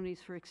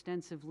opportunities for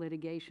extensive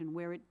litigation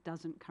where it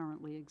doesn't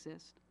currently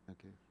exist.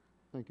 Okay.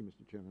 Thank you,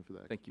 Mr. Chairman, for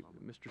that. Thank you.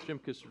 Mr.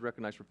 Shimkus is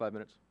recognized for 5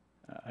 minutes.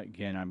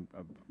 Again, I'm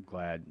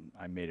glad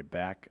I made it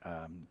back.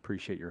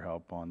 Appreciate your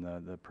help on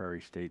the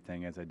Prairie State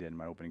thing, as I did in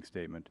my opening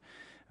statement.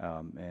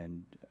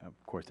 And of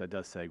course, that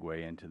does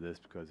segue into this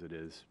because it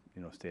is,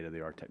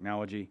 state-of-the-art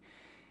technology.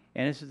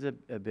 And this is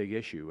a big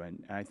issue.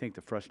 And I think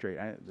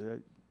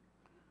Mr.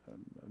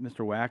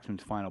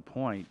 Waxman's final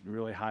point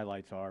really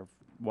highlights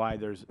why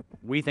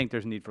we think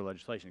there's a need for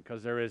legislation,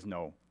 because there is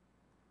no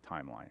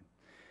timeline.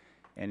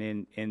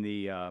 And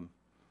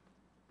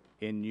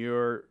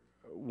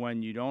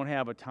when you don't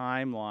have a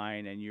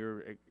timeline and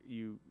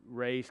you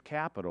raise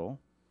capital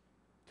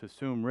to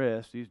assume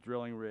risk, these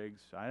drilling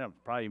rigs, I know,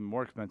 probably even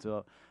more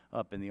expensive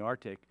up in the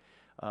Arctic,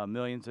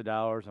 millions of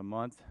dollars a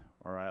month,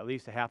 or at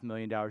least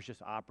 $500,000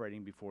 just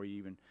operating before you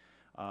even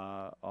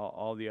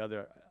all the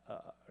other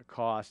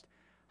costs.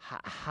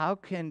 How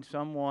can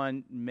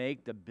someone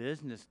make the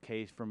business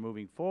case for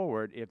moving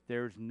forward if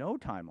there's no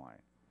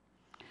timeline?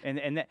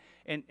 And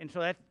so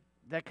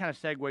that kind of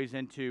segues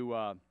into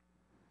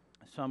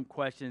some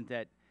questions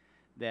that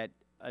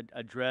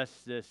address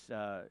this.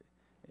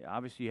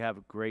 Obviously, you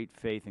have great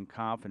faith and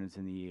confidence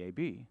in the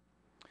EAB,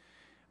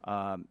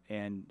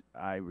 and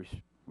I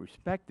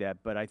respect that.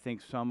 But I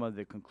think some of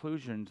the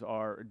conclusions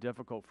are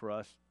difficult for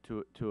us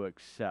to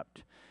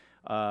accept,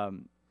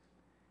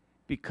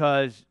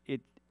 because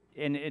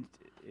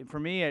for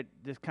me,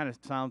 this kind of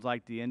sounds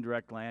like the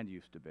indirect land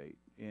use debate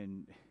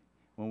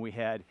when we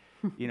had,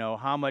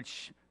 how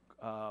much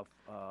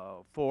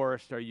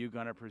forest are you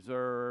going to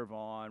preserve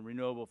on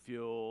renewable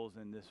fuels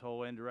and this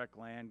whole indirect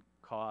land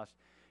cost,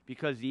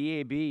 because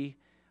the EAB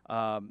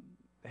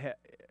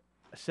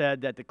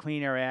said that the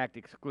Clean Air Act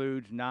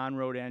excludes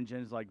non-road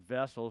engines like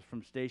vessels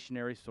from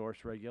stationary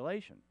source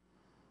regulation.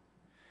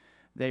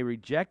 They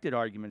rejected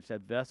arguments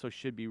that vessels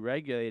should be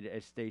regulated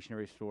as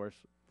stationary source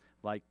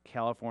like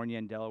California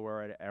and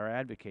Delaware are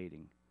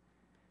advocating.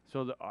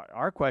 So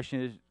our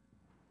question is,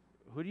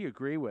 who do you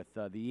agree with,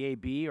 the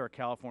EAB or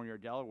California or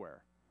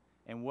Delaware?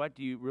 And what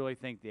do you really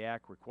think the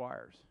Act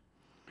requires?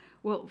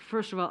 Well,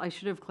 first of all, I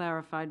should have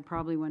clarified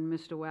probably when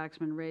Mr.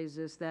 Waxman raised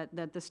this that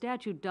the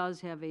statute does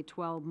have a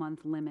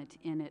 12-month limit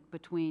in it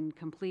between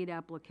complete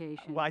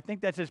application. Well, I think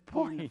that's his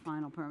point. And the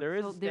final permit. There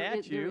is So a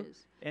statute, there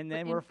is. and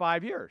then But we're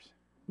 5 years.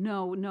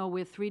 No,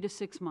 we're 3 to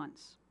 6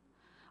 months.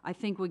 I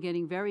think we're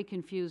getting very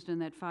confused in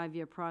that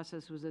 5-year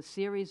process. It was a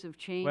series of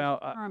changed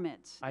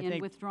permits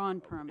and withdrawn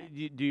permits.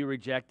 Do you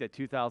reject that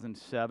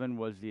 2007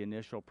 was the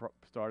initial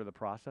start of the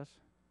process?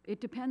 It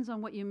depends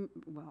on what you,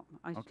 well,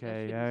 I shouldn't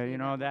Okay, say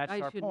that. that's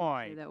I our shouldn't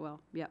point. say that well,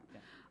 yeah.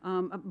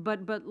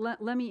 But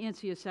let me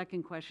answer your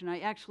second question. I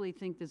actually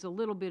think there's a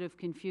little bit of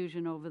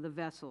confusion over the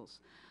vessels.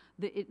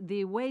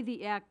 The way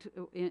the Act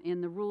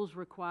and the rules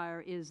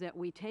require is that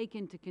we take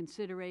into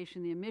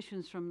consideration the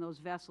emissions from those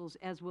vessels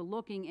as we're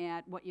looking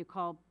at what you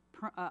call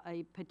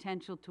a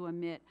potential to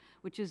emit,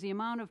 which is the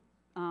amount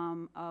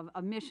of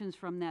emissions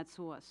from that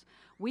source.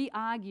 We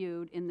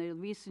argued in the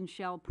recent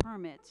Shell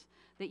permits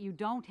that you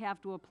don't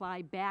have to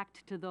apply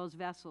back to those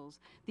vessels.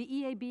 The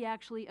EAB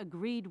actually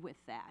agreed with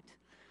that.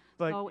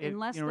 But so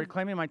unless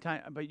reclaiming my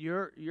time, but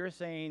you're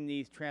saying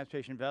these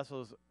transportation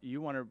vessels,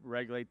 you want to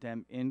regulate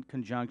them in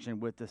conjunction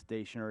with the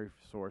stationary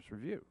source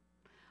review.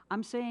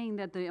 I'm saying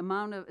that the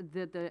amount of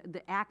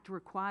the Act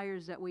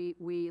requires that we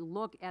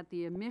look at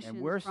the emissions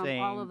from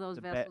all of those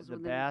vessels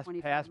within the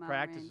 25-mile past range.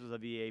 practices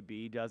of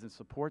EAB doesn't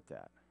support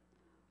that.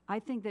 I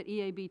think that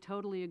EAB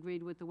totally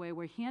agreed with the way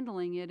we're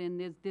handling it,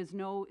 and there's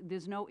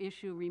no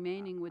issue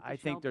remaining with the I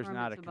Shell think there's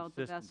not a permits about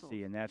the vessels.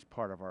 consistency, and that's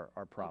part of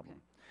our problem.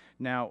 Okay.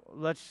 Now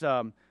let's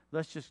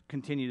just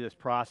continue this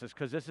process,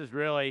 because this is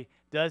really,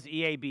 does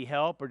EAB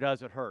help or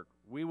does it hurt?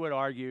 We would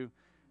argue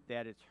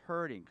that it's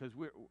hurting, because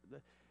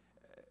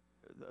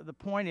the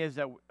point is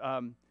that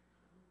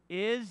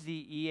is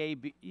the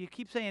EAB, you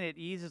keep saying it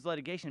eases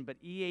litigation, but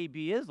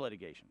EAB is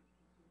litigation.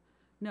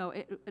 No,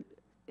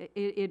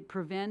 it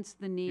prevents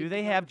the need. Do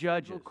they for have a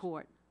federal judges?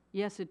 Court.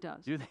 Yes, it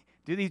does.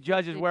 Do these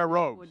judges wear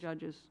robes?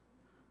 Judges.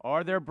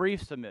 Are there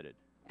briefs submitted?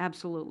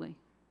 Absolutely.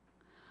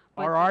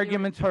 Are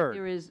arguments heard?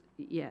 There is,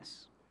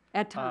 yes,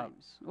 at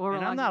times.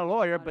 And I'm not a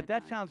lawyer, but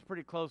that sounds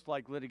pretty close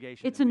like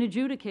litigation. It's an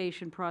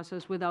adjudication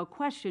process without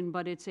question,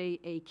 but it's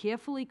a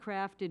carefully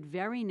crafted,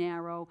 very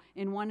narrow,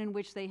 and one in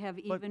which they have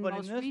even but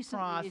most in this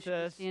recently issued a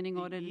process, standing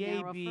order to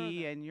narrow the EAB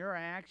further. and your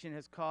action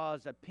has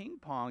caused a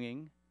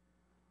ping-ponging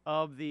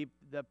of the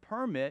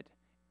permit,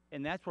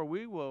 and that's where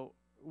we will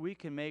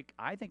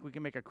I think we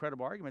can make a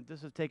credible argument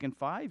this has taken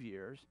 5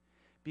 years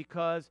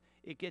because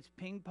it gets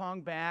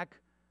ping-ponged back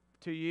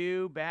to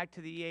you, back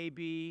to the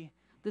EAB,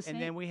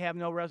 and then we have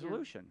no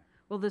resolution.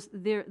 Well,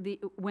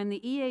 when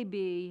the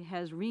EAB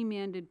has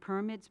remanded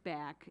permits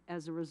back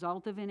as a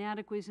result of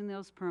inadequacies in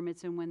those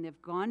permits, and when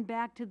they've gone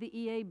back to the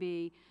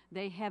EAB,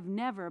 they have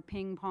never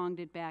ping-ponged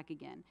it back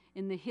again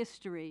in the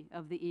history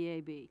of the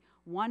EAB.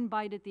 One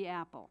bite at the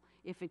apple.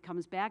 If it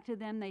comes back to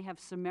them, they have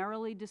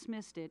summarily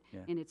dismissed it,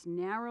 and it's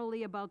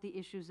narrowly about the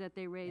issues that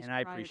they raised And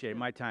I appreciate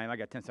my time. I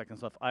got 10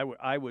 seconds left.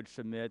 I would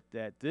submit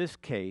that this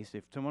case,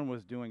 if someone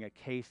was doing a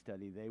case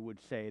study, they would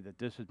say that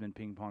this has been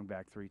ping-ponged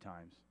back 3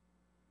 times.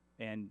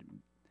 And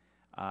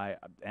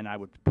I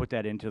would put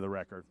that into the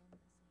record.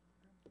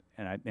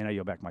 And I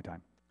yield back my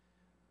time.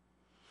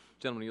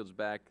 Gentleman yields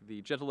back.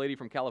 The gentlelady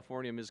from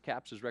California, Ms.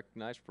 Capps, is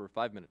recognized for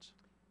 5 minutes.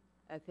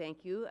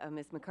 Thank you,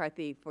 Ms.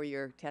 McCarthy, for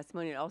your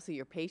testimony and also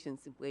your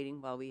patience in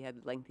waiting while we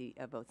had lengthy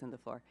votes on the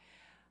floor.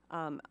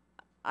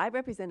 I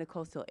represent a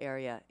coastal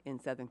area in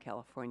Southern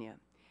California.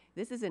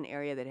 This is an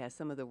area that has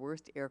some of the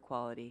worst air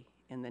quality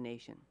in the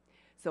nation.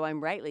 So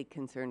I'm rightly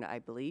concerned, I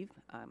believe.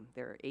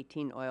 There are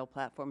 18 oil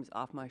platforms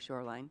off my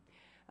shoreline.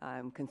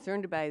 I'm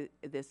concerned by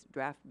this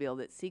draft bill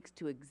that seeks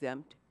to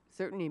exempt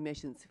certain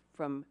emissions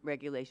from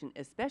regulation,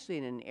 especially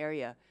in an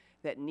area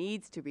that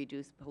needs to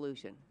reduce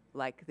pollution,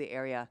 like the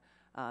area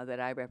that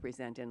I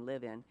represent and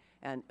live in,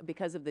 and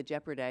because of the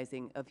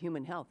jeopardizing of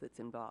human health that's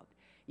involved.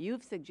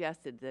 You've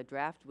suggested the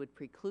draft would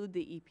preclude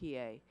the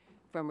EPA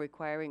from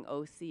requiring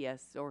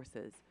OCS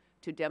sources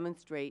to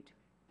demonstrate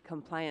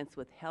compliance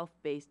with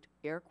health-based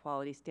air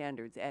quality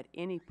standards at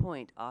any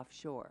point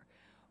offshore.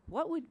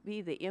 What would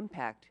be the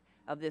impact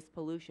of this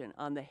pollution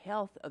on the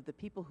health of the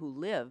people who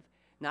live,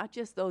 not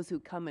just those who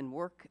come and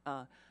work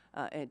on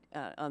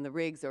the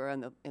rigs or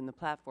in the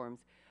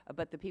platforms,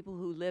 but the people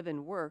who live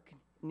and work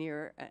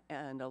near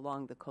and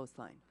along the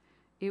coastline?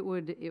 It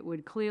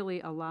would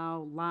clearly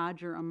allow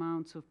larger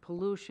amounts of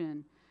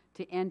pollution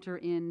to enter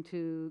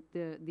into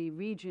the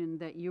region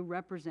that you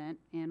represent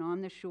and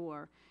on the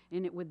shore,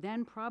 and it would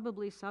then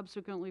probably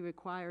subsequently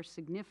require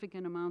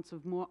significant amounts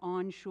of more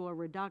onshore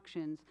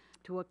reductions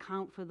to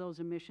account for those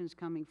emissions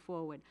coming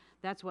forward.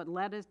 That's what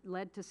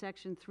led to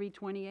Section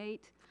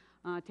 328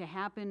 to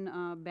happen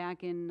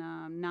back in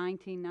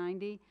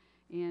 1990,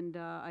 and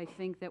I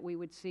think that we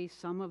would see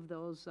some of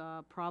those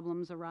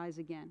problems arise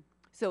again.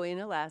 So in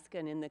Alaska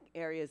and in the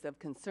areas of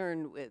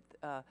concern with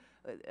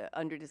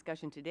under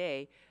discussion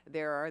today,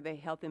 there are the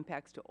health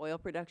impacts to oil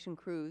production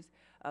crews,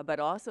 but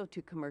also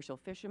to commercial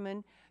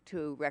fishermen,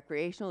 to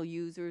recreational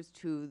users,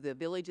 to the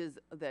villages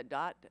that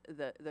dot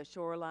the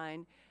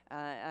shoreline.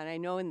 And I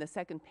know in the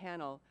second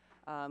panel,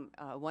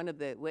 one of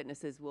the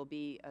witnesses will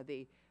be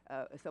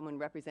someone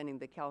representing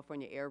the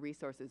California Air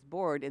Resources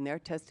Board in their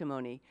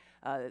testimony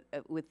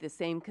with the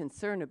same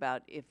concern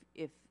about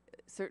if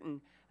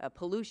certain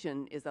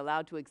pollution is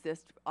allowed to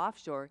exist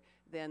offshore,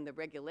 then the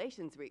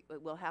regulations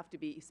will have to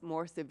be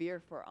more severe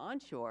for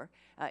onshore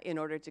in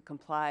order to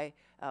comply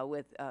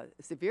with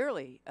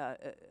severely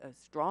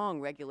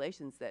strong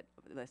regulations that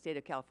the state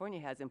of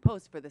California has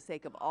imposed for the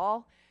sake of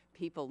all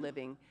people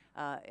living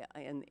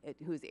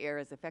whose air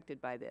is affected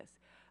by this.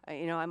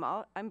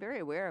 I'm very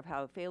aware of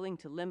how failing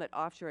to limit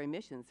offshore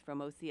emissions from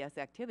OCS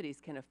activities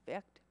can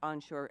affect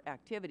onshore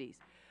activities.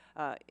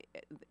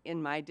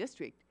 In my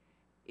district,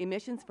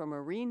 emissions from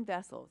marine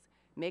vessels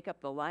make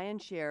up the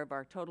lion's share of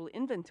our total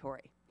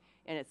inventory.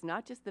 And it's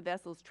not just the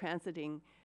vessels transiting